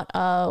the amount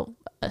of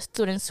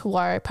students who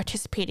are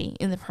participating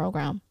in the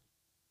program.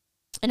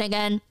 And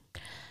again,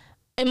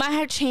 it might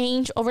have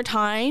changed over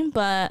time,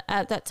 but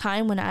at that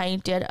time when I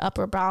did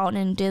Upper Brown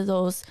and did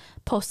those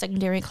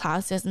post-secondary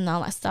classes and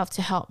all that stuff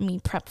to help me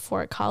prep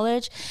for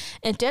college,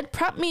 it did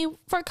prep me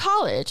for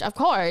college, of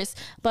course,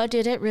 but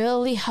did it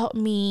really help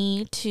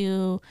me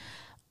to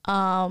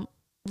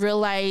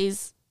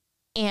realize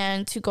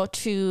and to go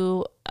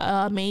to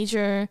a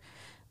major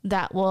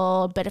that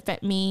will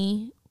benefit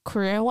me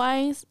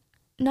career-wise?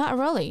 Not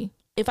really.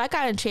 If I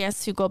got a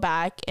chance to go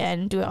back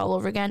and do it all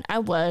over again, I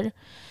would.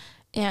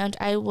 And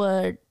I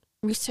would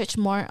research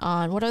more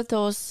on what are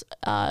those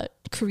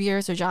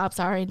careers or jobs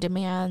that are in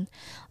demand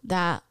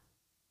that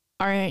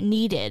are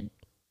needed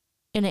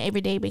in an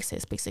everyday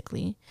basis,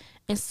 basically,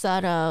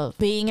 instead of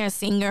being a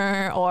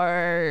singer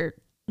or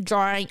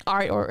drawing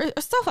art or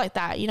stuff like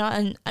that,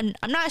 and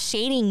I'm not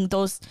shading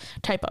those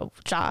type of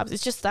jobs.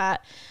 It's just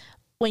that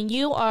when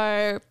you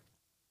are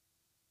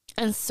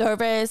in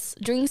service,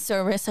 doing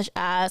service, such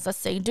as, let's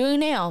say,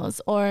 doing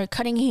nails or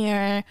cutting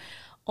hair,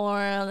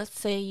 or let's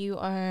say you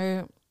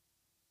are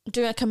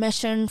doing a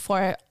commission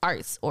for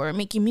arts or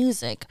making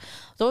music,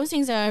 those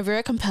things are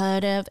very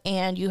competitive,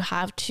 and you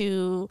have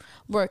to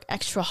work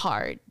extra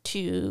hard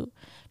to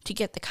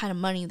get the kind of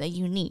money that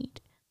you need.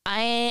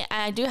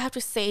 I do have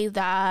to say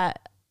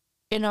that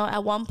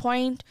at one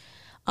point,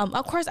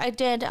 of course, I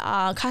did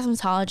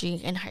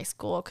cosmetology in high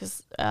school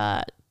because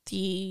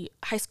the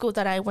high school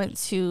that I went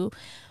to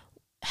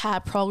had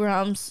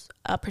programs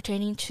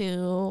pertaining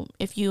to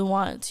if you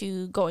want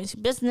to go into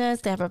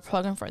business, they have a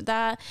program for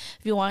that.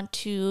 If you want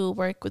to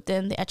work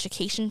within the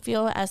education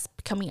field as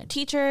becoming a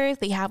teacher,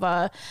 they have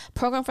a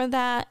program for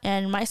that.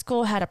 And my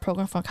school had a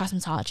program for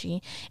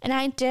cosmetology. And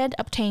I did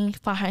obtain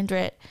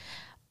 500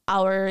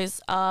 hours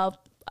of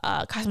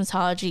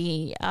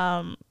cosmetology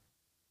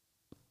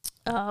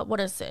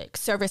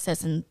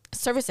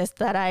services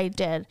that I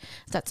did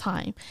at that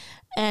time.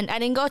 And I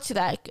didn't go to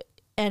that.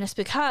 And it's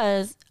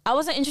because I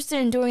wasn't interested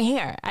in doing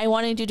hair. I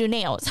wanted to do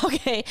nails.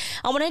 Okay.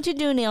 I wanted to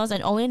do nails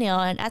and only nail.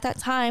 And at that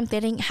time, they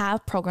didn't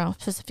have programs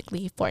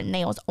specifically for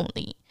nails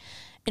only.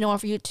 In order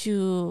for you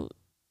to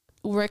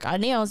work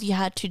on nails, you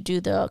had to do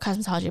the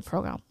cosmetology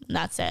program. And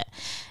that's it.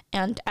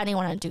 And I didn't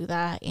want to do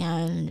that.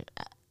 And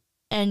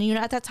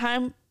at that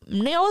time,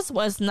 nails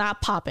was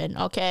not popping.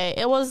 Okay,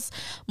 it was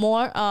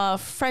more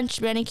French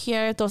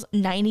manicure, those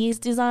 90s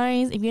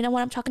designs, if you know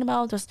what I'm talking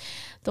about,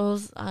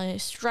 those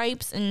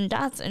stripes and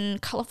dots and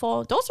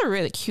colorful. Those are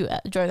really cute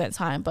during that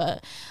time,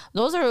 but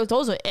those are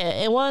it.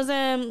 It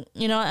wasn't,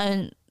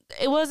 and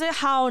it wasn't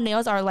how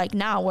nails are like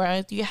now,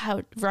 where you have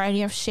a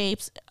variety of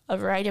shapes, a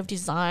variety of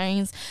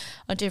designs,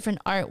 different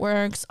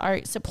artworks,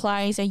 art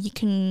supplies that you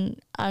can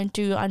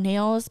do on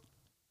nails.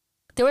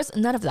 There was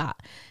none of that.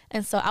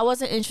 And so I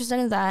wasn't interested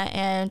in that.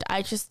 And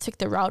I just took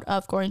the route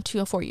of going to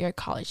a 4-year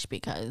college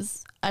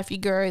because I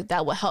figured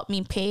that would help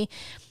me pay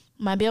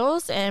my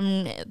bills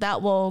and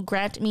that will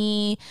grant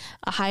me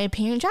a higher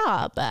paying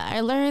job. But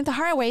I learned the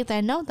hard way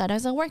that no, that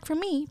doesn't work for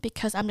me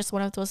because I'm just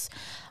one of those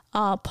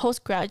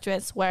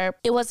postgraduates where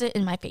it wasn't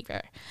in my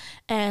favor.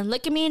 And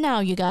look at me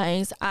now, you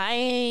guys.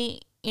 I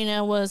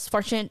was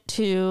fortunate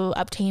to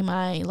obtain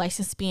my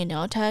license to be a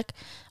nail tech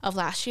of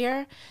last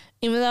year.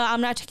 Even though I'm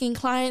not taking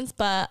clients,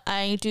 but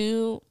I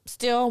do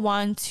still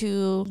want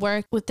to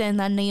work within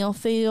the nail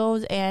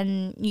field.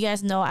 And you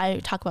guys know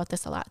I talk about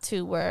this a lot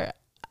too, where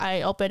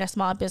I opened a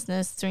small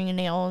business doing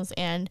nails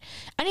and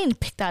I need to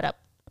pick that up.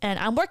 And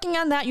I'm working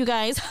on that, you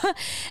guys.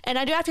 And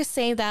I do have to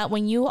say that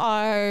when you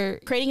are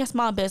creating a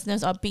small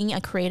business or being a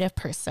creative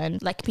person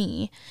like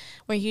me,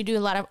 where you do a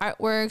lot of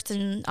artworks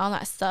and all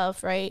that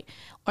stuff, right?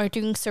 Or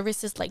doing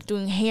services like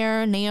doing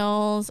hair,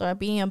 nails, or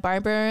being a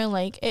barber,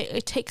 like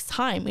it takes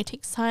time. It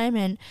takes time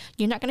and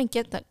you're not going to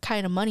get the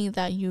kind of money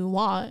that you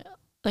want.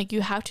 Like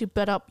you have to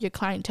build up your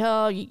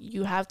clientele.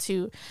 You have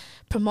to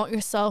promote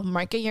yourself,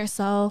 market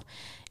yourself,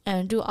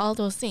 and do all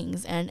those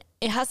things. And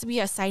it has to be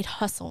a side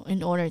hustle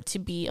in order to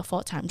be a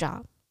full-time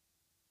job.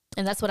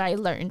 And that's what I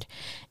learned.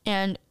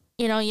 And,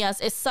 yes,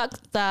 it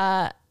sucked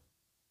that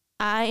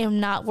I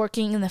am not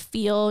working in the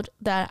field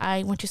that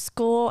I went to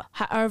school.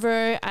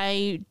 However,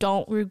 I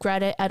don't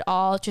regret it at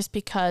all just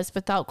because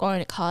without going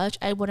to college,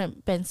 I wouldn't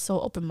have been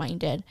so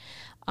open-minded.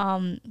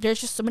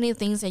 There's just so many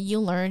things that you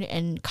learn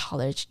in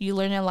college. You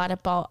learn a lot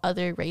about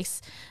other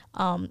race,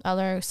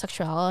 other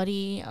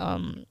sexuality,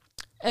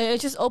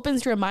 it just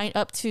opens your mind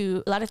up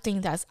to a lot of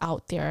things that's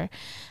out there.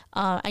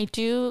 I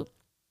do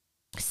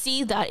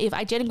see that if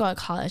I didn't go to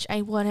college,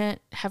 I wouldn't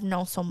have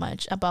known so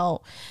much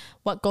about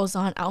what goes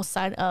on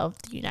outside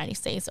of the United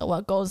States or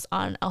what goes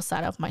on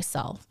outside of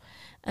myself.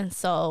 And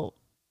so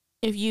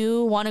if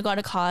you want to go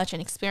to college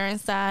and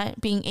experience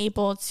that, being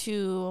able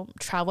to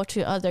travel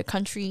to other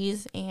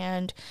countries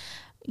and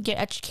get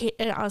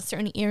educated on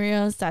certain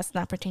areas that's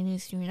not pertaining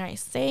to the United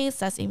States,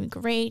 that's even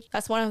great.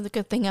 That's one of the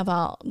good things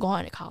about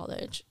going to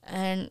college.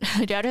 And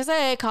I dare to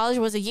say, college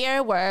was a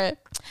year where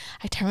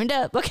I turned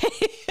up, okay?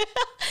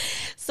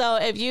 So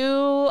if you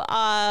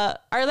are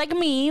like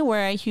me,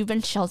 where you've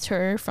been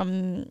sheltered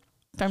from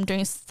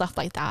doing stuff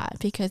like that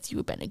because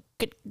you've been a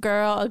good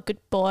girl, a good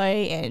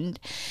boy, and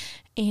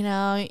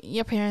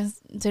your parents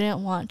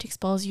didn't want to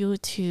expose you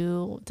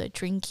to the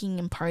drinking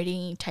and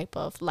partying type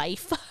of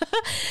life.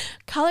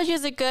 College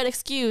is a good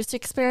excuse to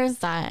experience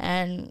that.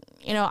 And,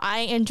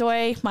 I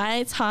enjoy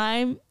my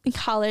time in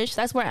college.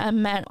 That's where I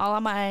met all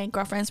of my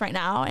girlfriends right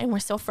now. And we're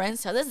still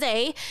friends to this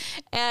day.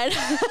 And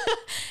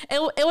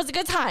it was a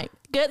good time.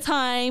 Good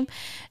time.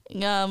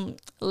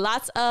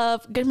 Lots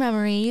of good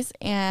memories.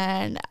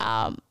 And,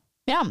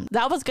 yeah,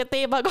 that was a good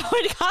thing about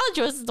going to college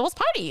was those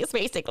parties,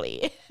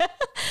 basically.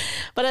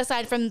 But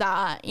aside from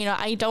that,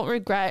 I don't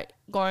regret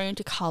going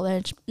to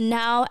college.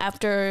 Now,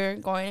 after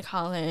going to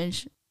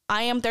college,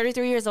 I am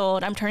 33 years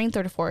old. I'm turning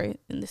 34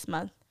 in this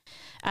month.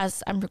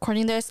 As I'm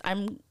recording this,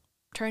 I'm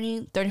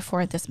turning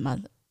 34 this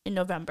month in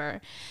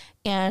November.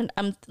 And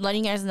I'm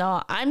letting you guys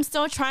know, I'm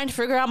still trying to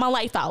figure out my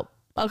life out,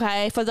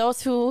 okay? For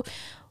those who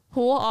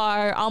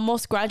are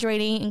almost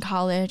graduating in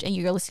college and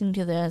you're listening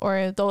to this,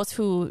 or those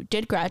who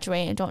did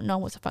graduate and don't know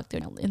what the fuck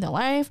they're doing in their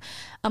life,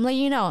 I'm letting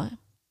you know,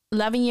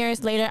 11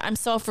 years later, I'm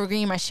still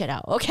figuring my shit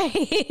out,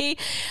 okay?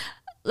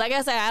 Like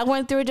I said, I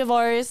went through a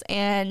divorce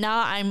and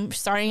now I'm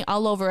starting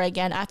all over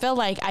again. I feel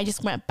like I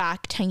just went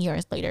back 10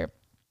 years later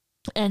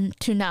and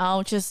to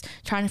now just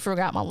trying to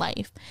figure out my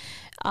life.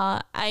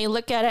 I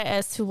look at it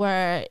as to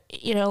where,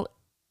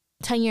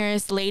 10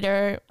 years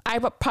later, I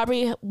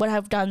probably would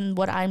have done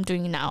what I'm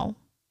doing now.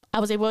 I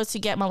was able to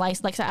get my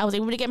license. Like I said, I was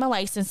able to get my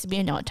license to be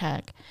a nail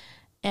tech.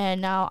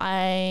 And now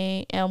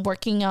I am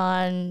working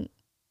on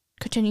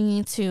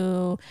continuing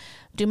to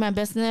do my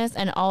business.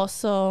 And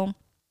also,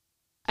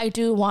 I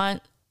do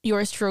want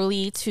Yours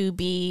Druelee to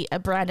be a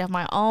brand of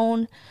my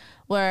own,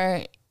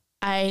 where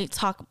I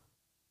talk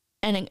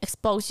and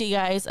expose you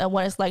guys on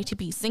what it's like to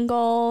be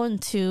single and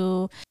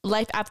to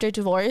life after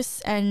divorce.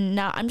 And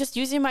now I'm just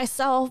using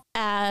myself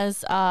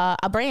as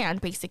a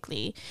brand,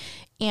 basically.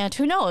 And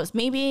who knows,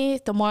 maybe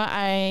the more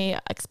I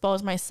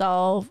expose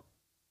myself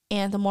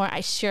and the more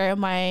I share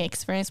my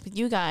experience with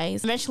you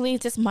guys, eventually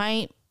this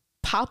might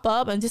pop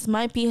up, and this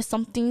might be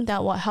something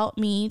that will help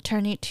me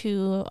turn it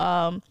to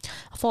a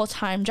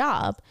full-time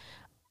job.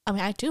 I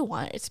mean, I do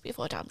want it to be a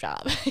full-time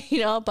job,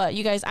 but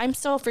you guys, I'm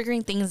still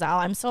figuring things out.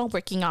 I'm still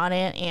working on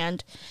it.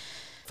 And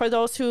for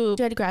those who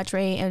did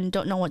graduate and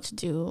don't know what to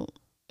do,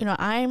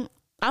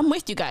 I'm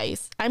with you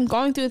guys. I'm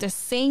going through the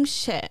same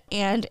shit,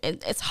 and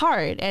it's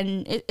hard,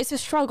 and it's a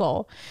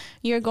struggle.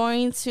 You're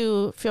going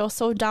to feel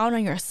so down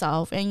on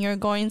yourself, and you're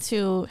going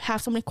to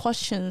have so many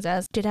questions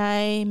as, did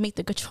I make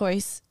the good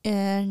choice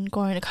in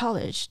going to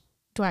college?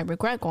 Do I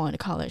regret going to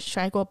college?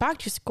 Should I go back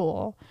to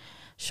school?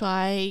 Should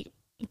I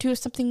do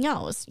something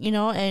else?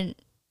 And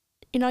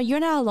you're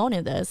not alone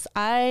in this.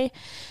 I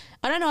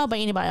don't know about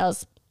anybody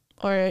else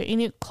or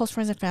any close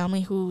friends and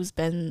family who's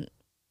been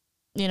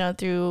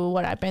through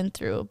what I've been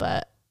through,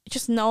 but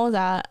just know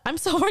that I'm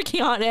still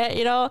working on it.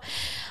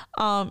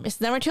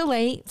 It's never too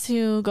late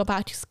to go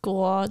back to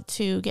school,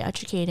 to get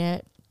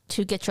educated,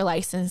 to get your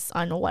license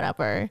on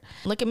whatever.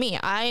 Look at me.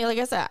 Like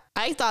I said,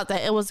 I thought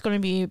that it was going to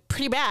be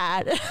pretty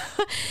bad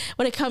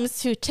when it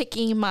comes to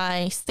taking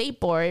my state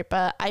board,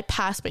 but I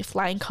passed with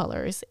flying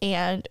colors,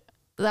 and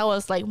that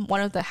was like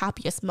one of the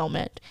happiest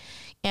moments.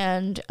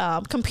 And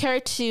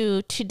compared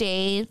to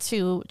today,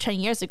 to 10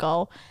 years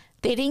ago,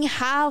 they didn't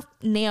have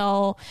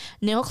nail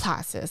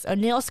classes or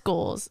nail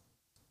schools,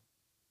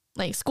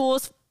 like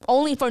schools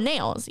only for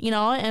nails,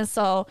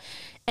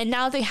 and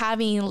now they're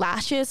having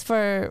lashes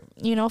for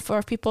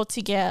people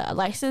to get a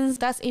license.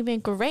 That's even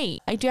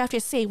great. I do have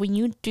to say, when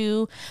you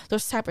do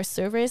those type of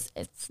service,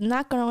 it's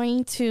not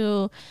going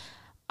to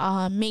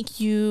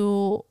make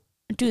you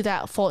do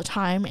that full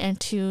time and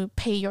to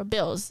pay your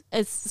bills.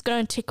 It's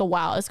going to take a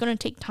while. It's going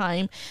to take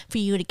time for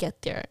you to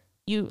get there.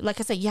 Like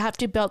I said, you have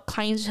to build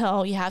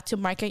clientele, you have to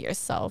market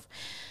yourself,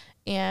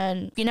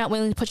 and if you're not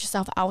willing to put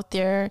yourself out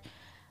there,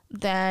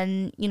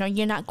 then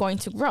you're not going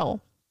to grow.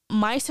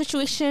 My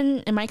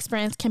situation and my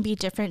experience can be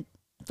different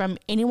from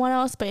anyone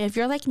else, but if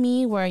you're like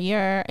me, where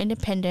you're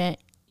independent,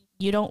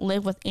 you don't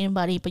live with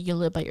anybody, but you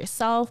live by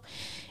yourself,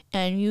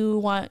 and you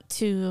want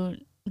to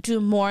do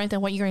more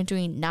than what you're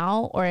doing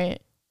now, or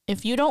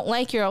if you don't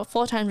like your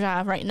full-time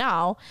job right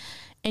now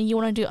and you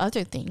want to do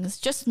other things,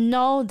 just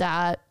know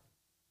that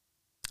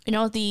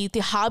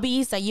the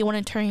hobbies that you want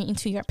to turn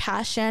into your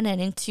passion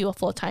and into a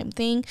full-time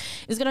thing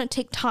is going to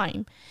take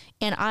time.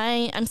 And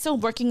I'm still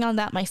working on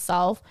that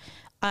myself.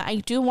 I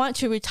do want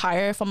to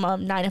retire from a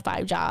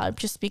 9-to-5 job,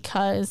 just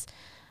because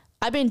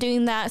I've been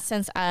doing that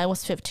since I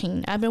was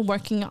 15. I've been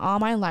working all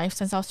my life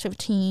since I was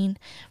 15.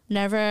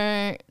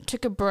 Never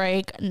took a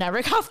break,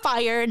 never got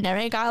fired,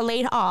 never got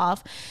laid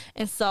off.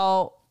 And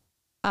so,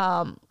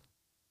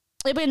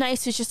 it'd be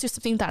nice to just do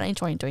something that I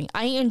enjoy doing.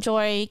 I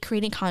enjoy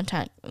creating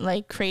content,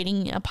 like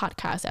creating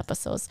podcast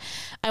episodes.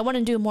 I want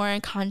to do more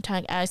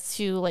content as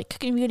to like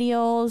cooking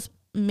videos,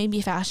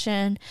 maybe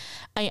fashion.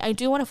 I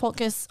do want to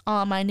focus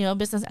on my nail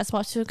business as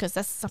well too, because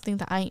that's something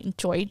that I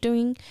enjoy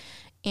doing.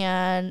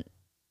 And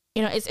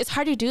it's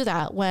hard to do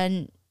that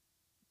when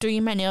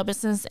doing my nail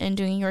business and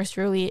doing Yours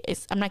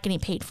Druelee. I'm not getting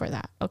paid for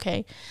that.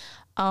 Okay.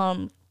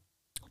 Doing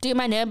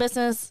my nail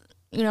business,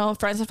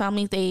 friends and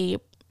family,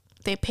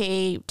 they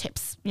pay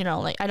tips,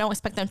 like I don't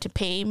expect them to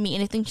pay me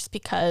anything, just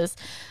because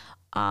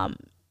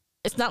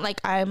it's not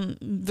like I'm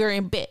very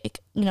big,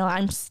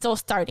 I'm still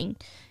starting,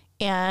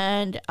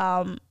 and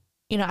I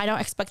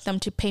don't expect them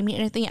to pay me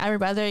anything. I would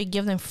rather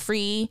give them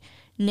free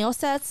nail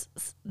sets,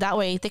 that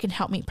way they can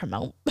help me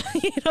promote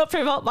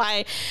promote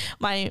my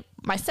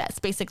sets,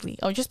 basically,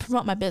 or just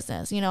promote my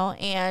business,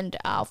 and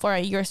for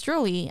Yours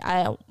Druelee,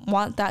 I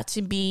want that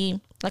to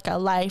be like a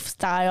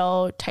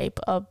lifestyle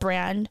type of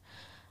brand,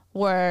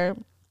 where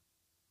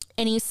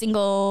any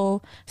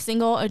single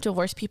or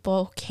divorced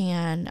people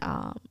can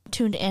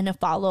tune in and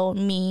follow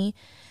me,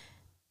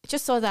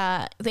 just so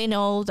that they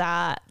know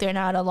that they're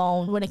not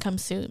alone when it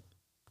comes to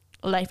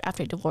life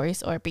after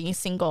divorce, or being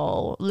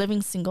single,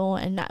 living single,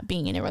 and not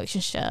being in a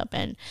relationship.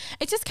 And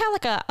it's just kind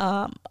of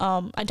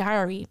like a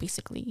diary,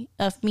 basically,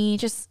 of me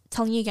just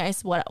telling you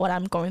guys what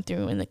I'm going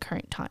through in the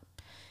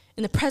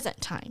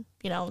present time,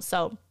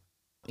 So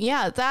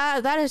yeah,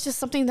 that is just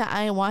something that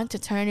I want to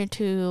turn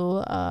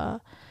into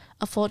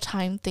a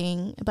full-time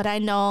thing. But I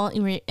know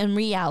in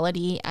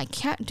reality, I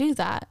can't do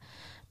that,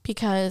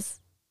 because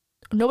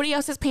nobody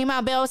else is paying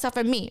my bills except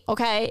for me.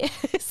 Okay.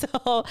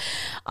 So,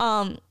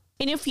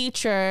 in the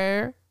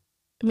future,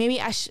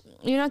 maybe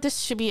this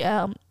should be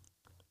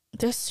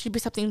this should be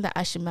something that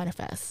I should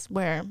manifest,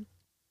 where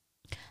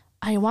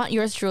I want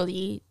Yours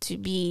Druelee to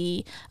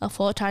be a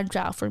full-time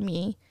job for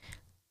me.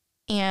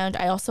 And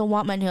I also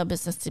want my nail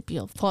business to be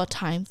a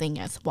full-time thing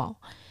as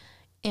well.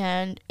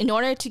 And in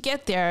order to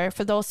get there,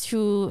 for those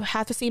who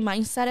have the same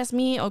mindset as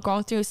me or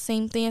going through the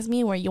same thing as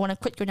me, where you want to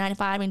quit your 9 to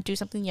 5 and do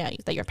something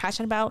that you're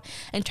passionate about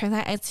and turn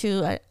that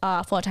into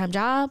a full-time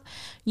job,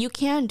 you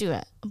can do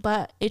it,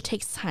 but it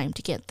takes time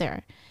to get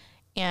there.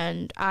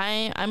 And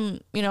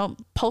I'm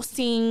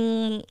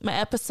posting my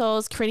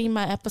episodes, creating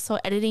my episode,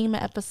 editing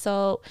my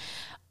episode.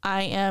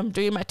 I am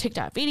doing my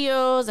TikTok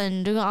videos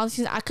and doing all these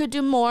things. I could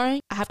do more.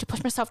 I have to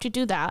push myself to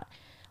do that,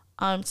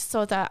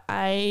 so that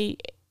I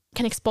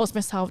can expose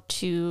myself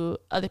to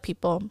other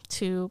people,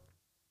 to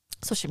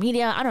social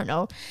media. I don't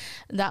know.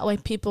 That way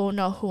people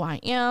know who I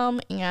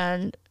am,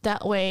 and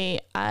that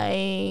way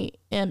I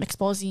am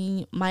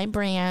exposing my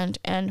brand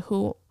and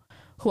who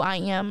I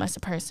am as a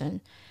person.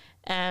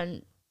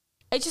 And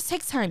it just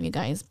takes time, you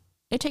guys.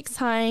 It takes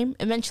time.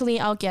 Eventually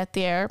I'll get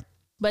there.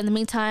 But in the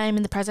meantime,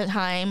 in the present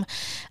time,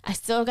 I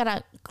still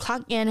gotta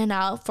clock in and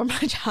out for my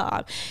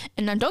job.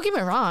 And don't get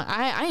me wrong,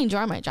 I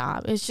enjoy my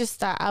job. It's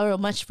just that I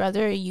would much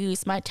rather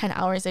use my 10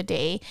 hours a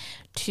day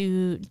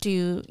to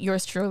do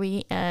Yours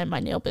Druelee and my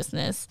nail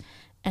business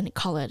and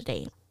call it a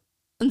day.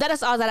 And that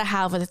is all that I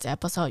have for this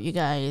episode, you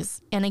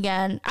guys. And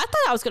again, I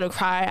thought I was gonna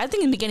cry. I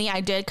think in the beginning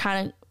I did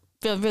kind of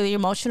feel really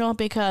emotional,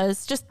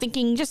 because just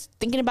thinking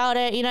about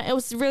it, it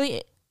was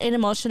really an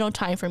emotional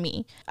time for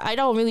me. I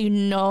don't really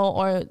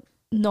know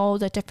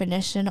the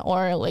definition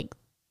or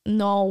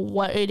know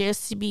what it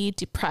is to be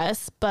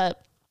depressed,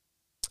 but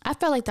I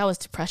felt like that was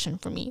depression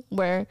for me,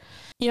 where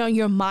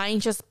your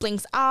mind just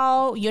blinks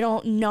out. You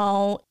don't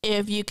know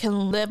if you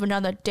can live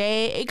another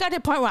day. It got to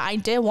the point where I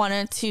did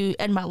want to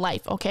end my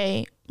life,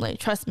 okay,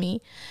 trust me,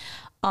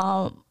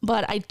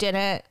 but I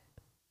didn't.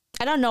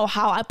 I don't know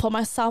how I pulled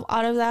myself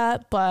out of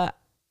that, but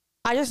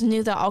I just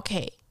knew that,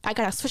 okay, I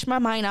gotta switch my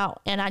mind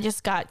out, and I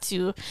just got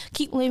to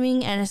keep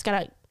living, and it's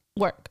gotta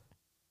work.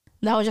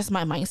 That was just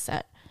my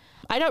mindset.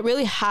 I don't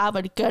really have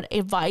a good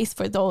advice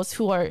for those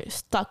who are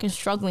stuck and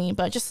struggling,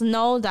 but just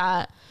know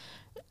that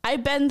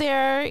I've been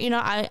there.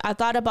 I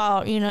thought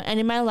about,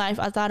 ending my life.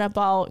 I thought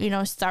about,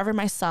 starving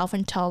myself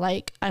until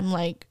I'm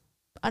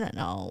I don't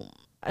know,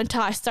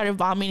 until I started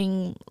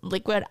vomiting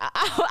liquid.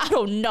 I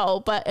don't know,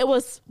 but it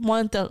was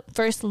one of the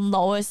first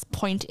lowest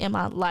point in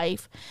my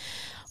life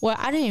where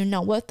I didn't even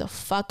know what the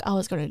fuck I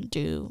was going to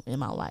do in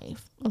my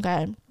life.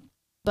 Okay.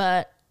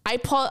 But I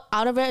pulled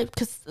out of it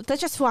because that's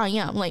just who I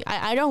am.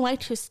 I don't like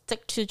to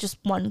stick to just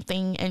one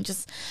thing and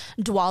just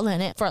dwell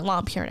in it for a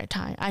long period of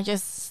time. I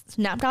just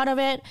snapped out of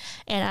it,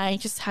 and I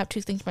just have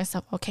to think to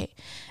myself, okay,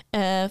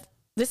 if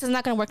this is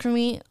not going to work for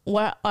me,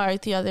 what are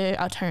the other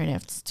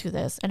alternatives to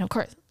this? And of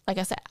course, like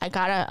I said, I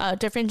got a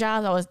different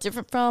job that was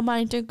different from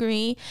my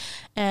degree,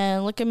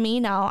 and look at me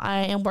now.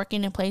 I am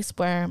working in a place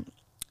where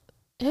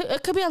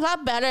it could be a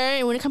lot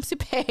better when it comes to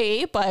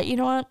pay, but you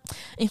know what?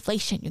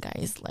 Inflation, you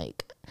guys,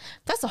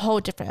 that's a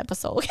whole different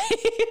episode.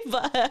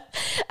 But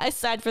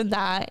aside from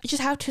that, you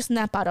just have to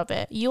snap out of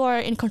it. You are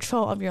in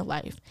control of your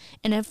life.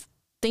 And if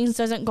things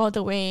doesn't go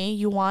the way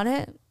you want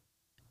it,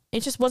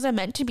 it just wasn't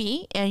meant to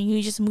be, and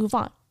you just move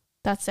on.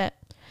 That's it.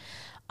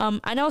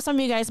 I know some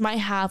of you guys might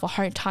have a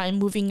hard time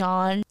moving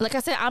on. Like I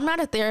said, I'm not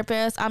a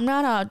therapist. I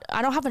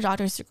don't have a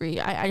doctor's degree.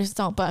 I just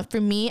don't. But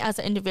for me as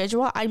an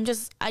individual, I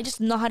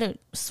just know how to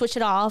switch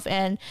it off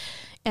and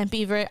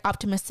be very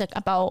optimistic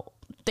about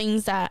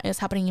things that is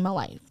happening in my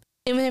life.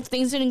 Even if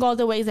things didn't go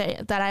the way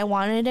that I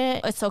wanted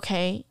it, it's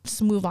okay.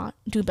 Just move on.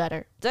 Do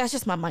better. That's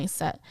just my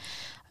mindset.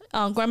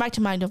 Going back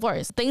to my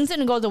divorce, things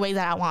didn't go the way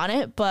that I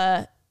wanted,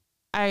 but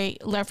I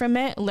learned from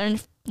it,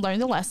 learn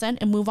the lesson,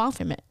 and move on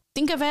from it.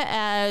 Think of it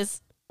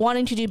as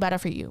wanting to do better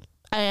for you.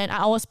 And I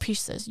always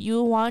preach this.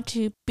 You want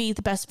to be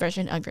the best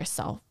version of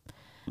yourself.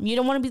 You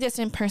don't want to be the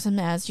same person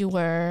as you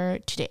were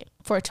today.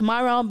 For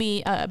tomorrow,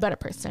 be a better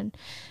person.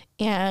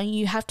 And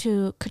you have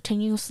to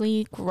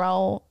continuously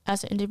grow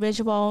as an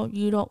individual.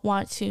 You don't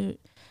want to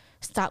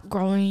stop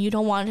growing. You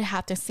don't want to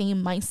have the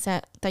same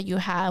mindset that you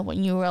had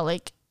when you were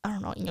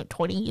in your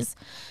 20s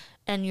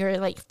and you're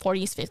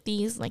 40s,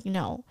 50s.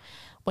 No.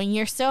 When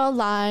you're still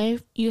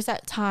alive, use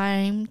that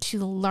time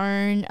to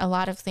learn a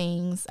lot of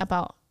things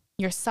about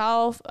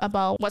yourself,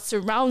 about what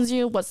surrounds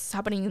you, what's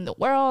happening in the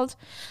world,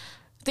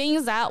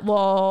 things that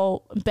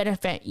will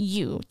benefit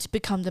you to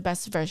become the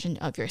best version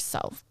of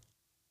yourself.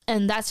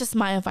 And that's just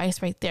my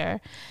advice right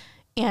there.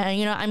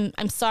 And,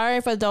 I'm sorry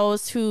for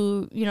those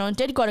who,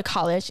 did go to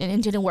college and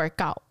it didn't work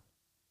out,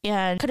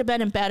 and could have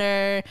been a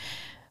better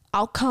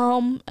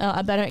outcome,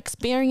 a better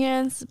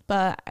experience.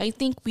 But I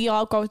think we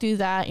all go through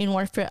that in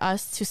order for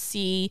us to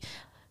see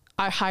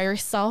our higher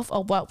self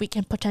of what we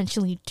can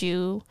potentially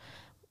do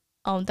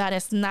that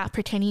is not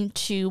pertaining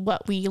to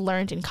what we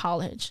learned in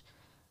college.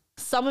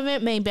 Some of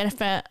it may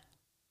benefit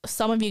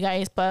some of you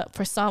guys, but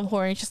for some who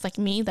are just like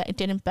me that it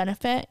didn't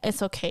benefit,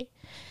 it's okay.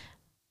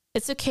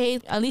 It's okay.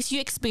 At least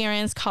you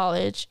experienced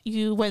college.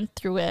 You went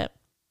through it.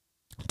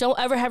 Don't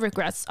ever have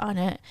regrets on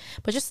it.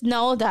 But just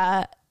know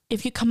that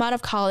if you come out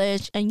of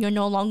college and you're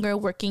no longer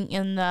working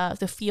in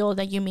the field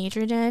that you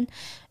majored in,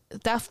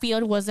 that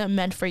field wasn't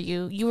meant for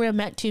you. You were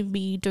meant to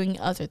be doing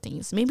other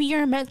things. Maybe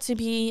you're meant to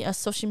be a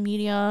social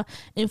media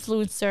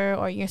influencer,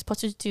 or you're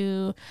supposed to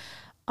do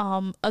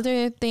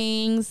other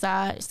things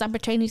that's not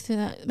pertaining to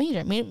that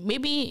major.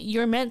 Maybe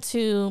you're meant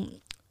to,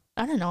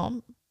 I don't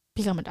know,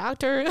 become a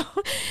doctor.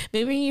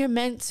 Maybe you're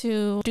meant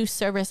to do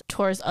service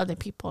towards other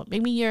people.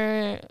 Maybe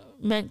you're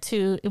meant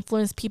to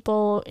influence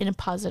people in a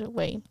positive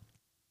way.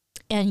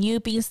 And you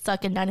being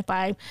stuck in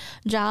 9-to-5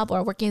 job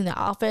or working in the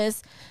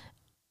office,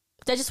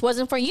 that just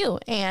wasn't for you.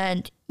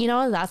 And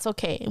that's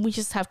okay. We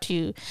just have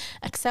to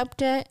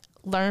accept it,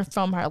 learn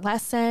from our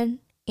lesson,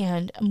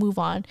 and move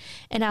on.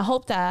 And I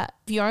hope that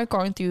if you are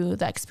going through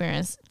that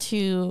experience,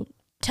 to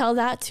tell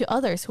that to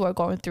others who are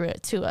going through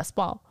it too as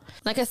well.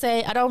 Like I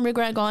say, I don't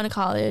regret going to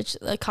college.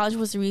 College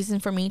was the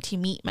reason for me to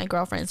meet my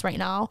girlfriends right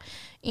now.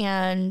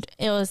 And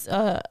it was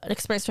an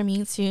experience for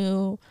me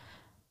to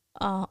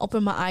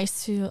open my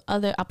eyes to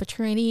other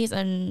opportunities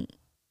and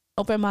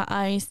open my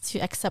eyes to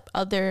accept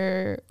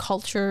other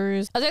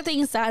cultures, other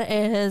things that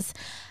is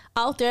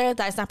out there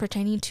that's not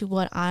pertaining to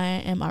what I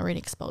am already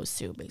exposed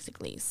to,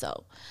 basically.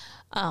 So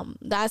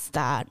that's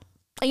that.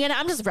 Again,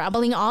 I'm just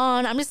rambling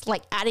on. I'm just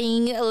like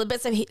adding a little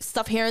bits of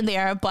stuff here and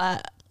there,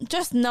 but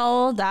just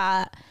know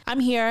that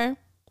I'm here.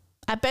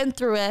 I've been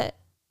through it,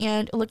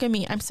 and look at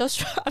me. I'm still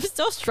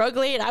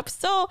struggling. I'm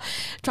still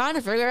trying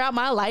to figure out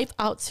my life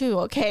out too.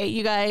 Okay,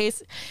 you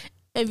guys.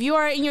 If you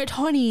are in your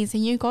 20s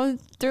and you're going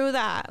through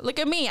that, look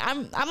at me.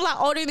 I'm a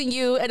lot older than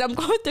you, and I'm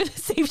going through the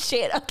same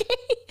shit, okay?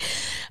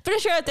 Pretty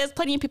sure that there's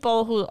plenty of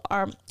people who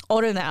are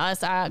older than us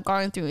that are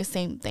going through the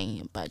same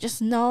thing. But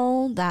just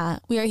know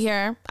that we are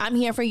here. I'm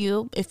here for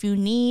you. If you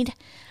need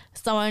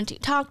someone to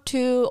talk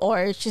to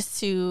or just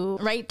to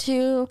write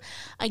to,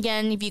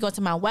 again, if you go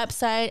to my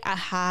website, I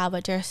have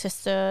a Dear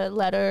Sister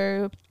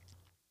letter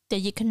that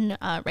you can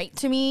write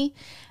to me.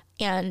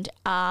 And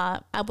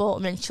I will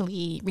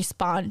eventually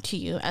respond to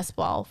you as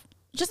well.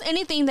 Just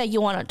anything that you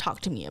want to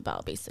talk to me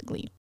about,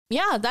 basically.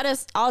 Yeah, that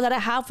is all that I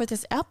have for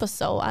this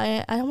episode.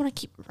 I don't want to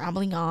keep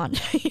rambling on,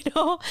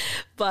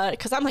 but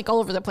because I'm like all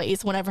over the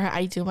place whenever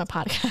I do my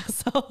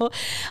podcast. So,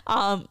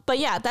 but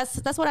yeah,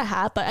 that's what I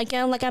have. But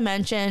again, like I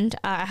mentioned,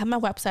 I have my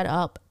website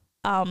up.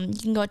 You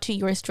can go to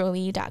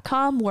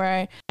yoursdruelee.com,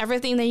 where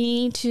everything that you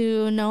need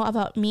to know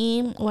about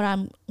me,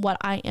 what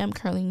I am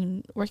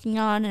currently working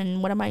on,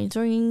 and what am I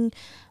doing.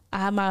 I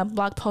have my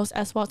blog post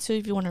as well too,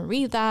 if you want to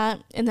read that.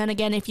 And then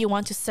again, if you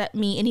want to send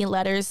me any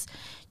letters,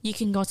 you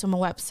can go to my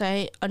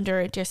website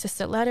under Dear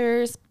Sister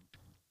Letters.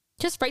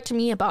 Just write to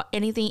me about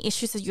anything,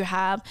 issues that you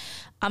have.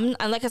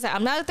 Like I said,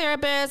 I'm not a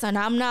therapist and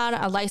I'm not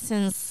a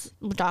licensed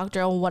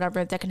doctor or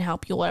whatever that can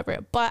help you, whatever.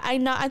 But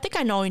I think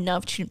I know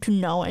enough to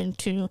know and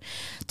to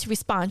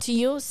respond to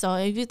you. So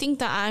if you think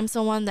that I'm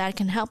someone that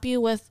can help you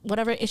with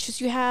whatever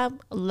issues you have,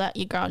 let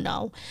your girl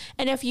know.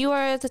 And if you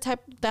are the type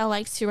that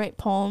likes to write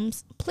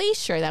poems,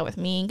 please share that with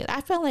me.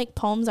 I feel like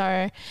poems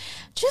are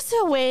just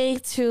a way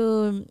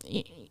to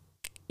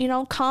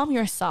calm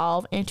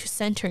yourself and to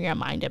center your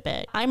mind a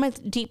bit. I'm a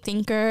deep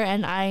thinker,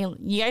 and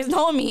you guys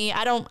know me.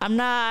 I'm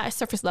not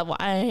surface level.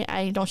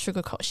 I don't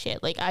sugarcoat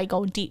shit. Like, I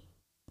go deep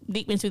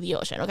into the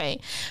ocean.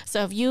 Okay.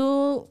 So if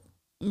you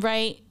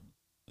write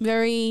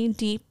very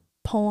deep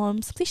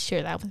poems, please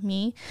share that with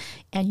me,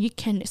 and you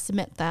can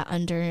submit that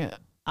under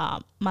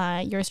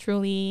my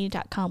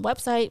yoursdruelee.com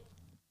website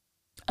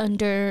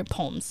under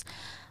poems.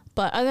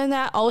 But other than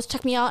that, always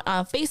check me out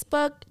on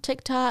Facebook,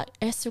 TikTok,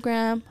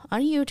 Instagram,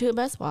 on YouTube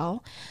as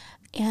well.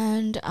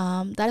 And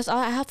that is all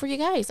I have for you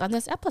guys on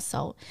this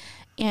episode.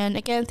 And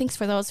again, thanks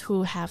for those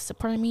who have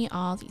supported me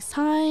all this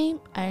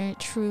time. I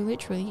truly,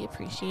 truly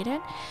appreciate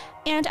it.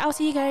 And I'll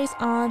see you guys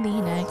on the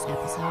next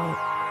episode.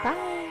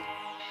 Bye.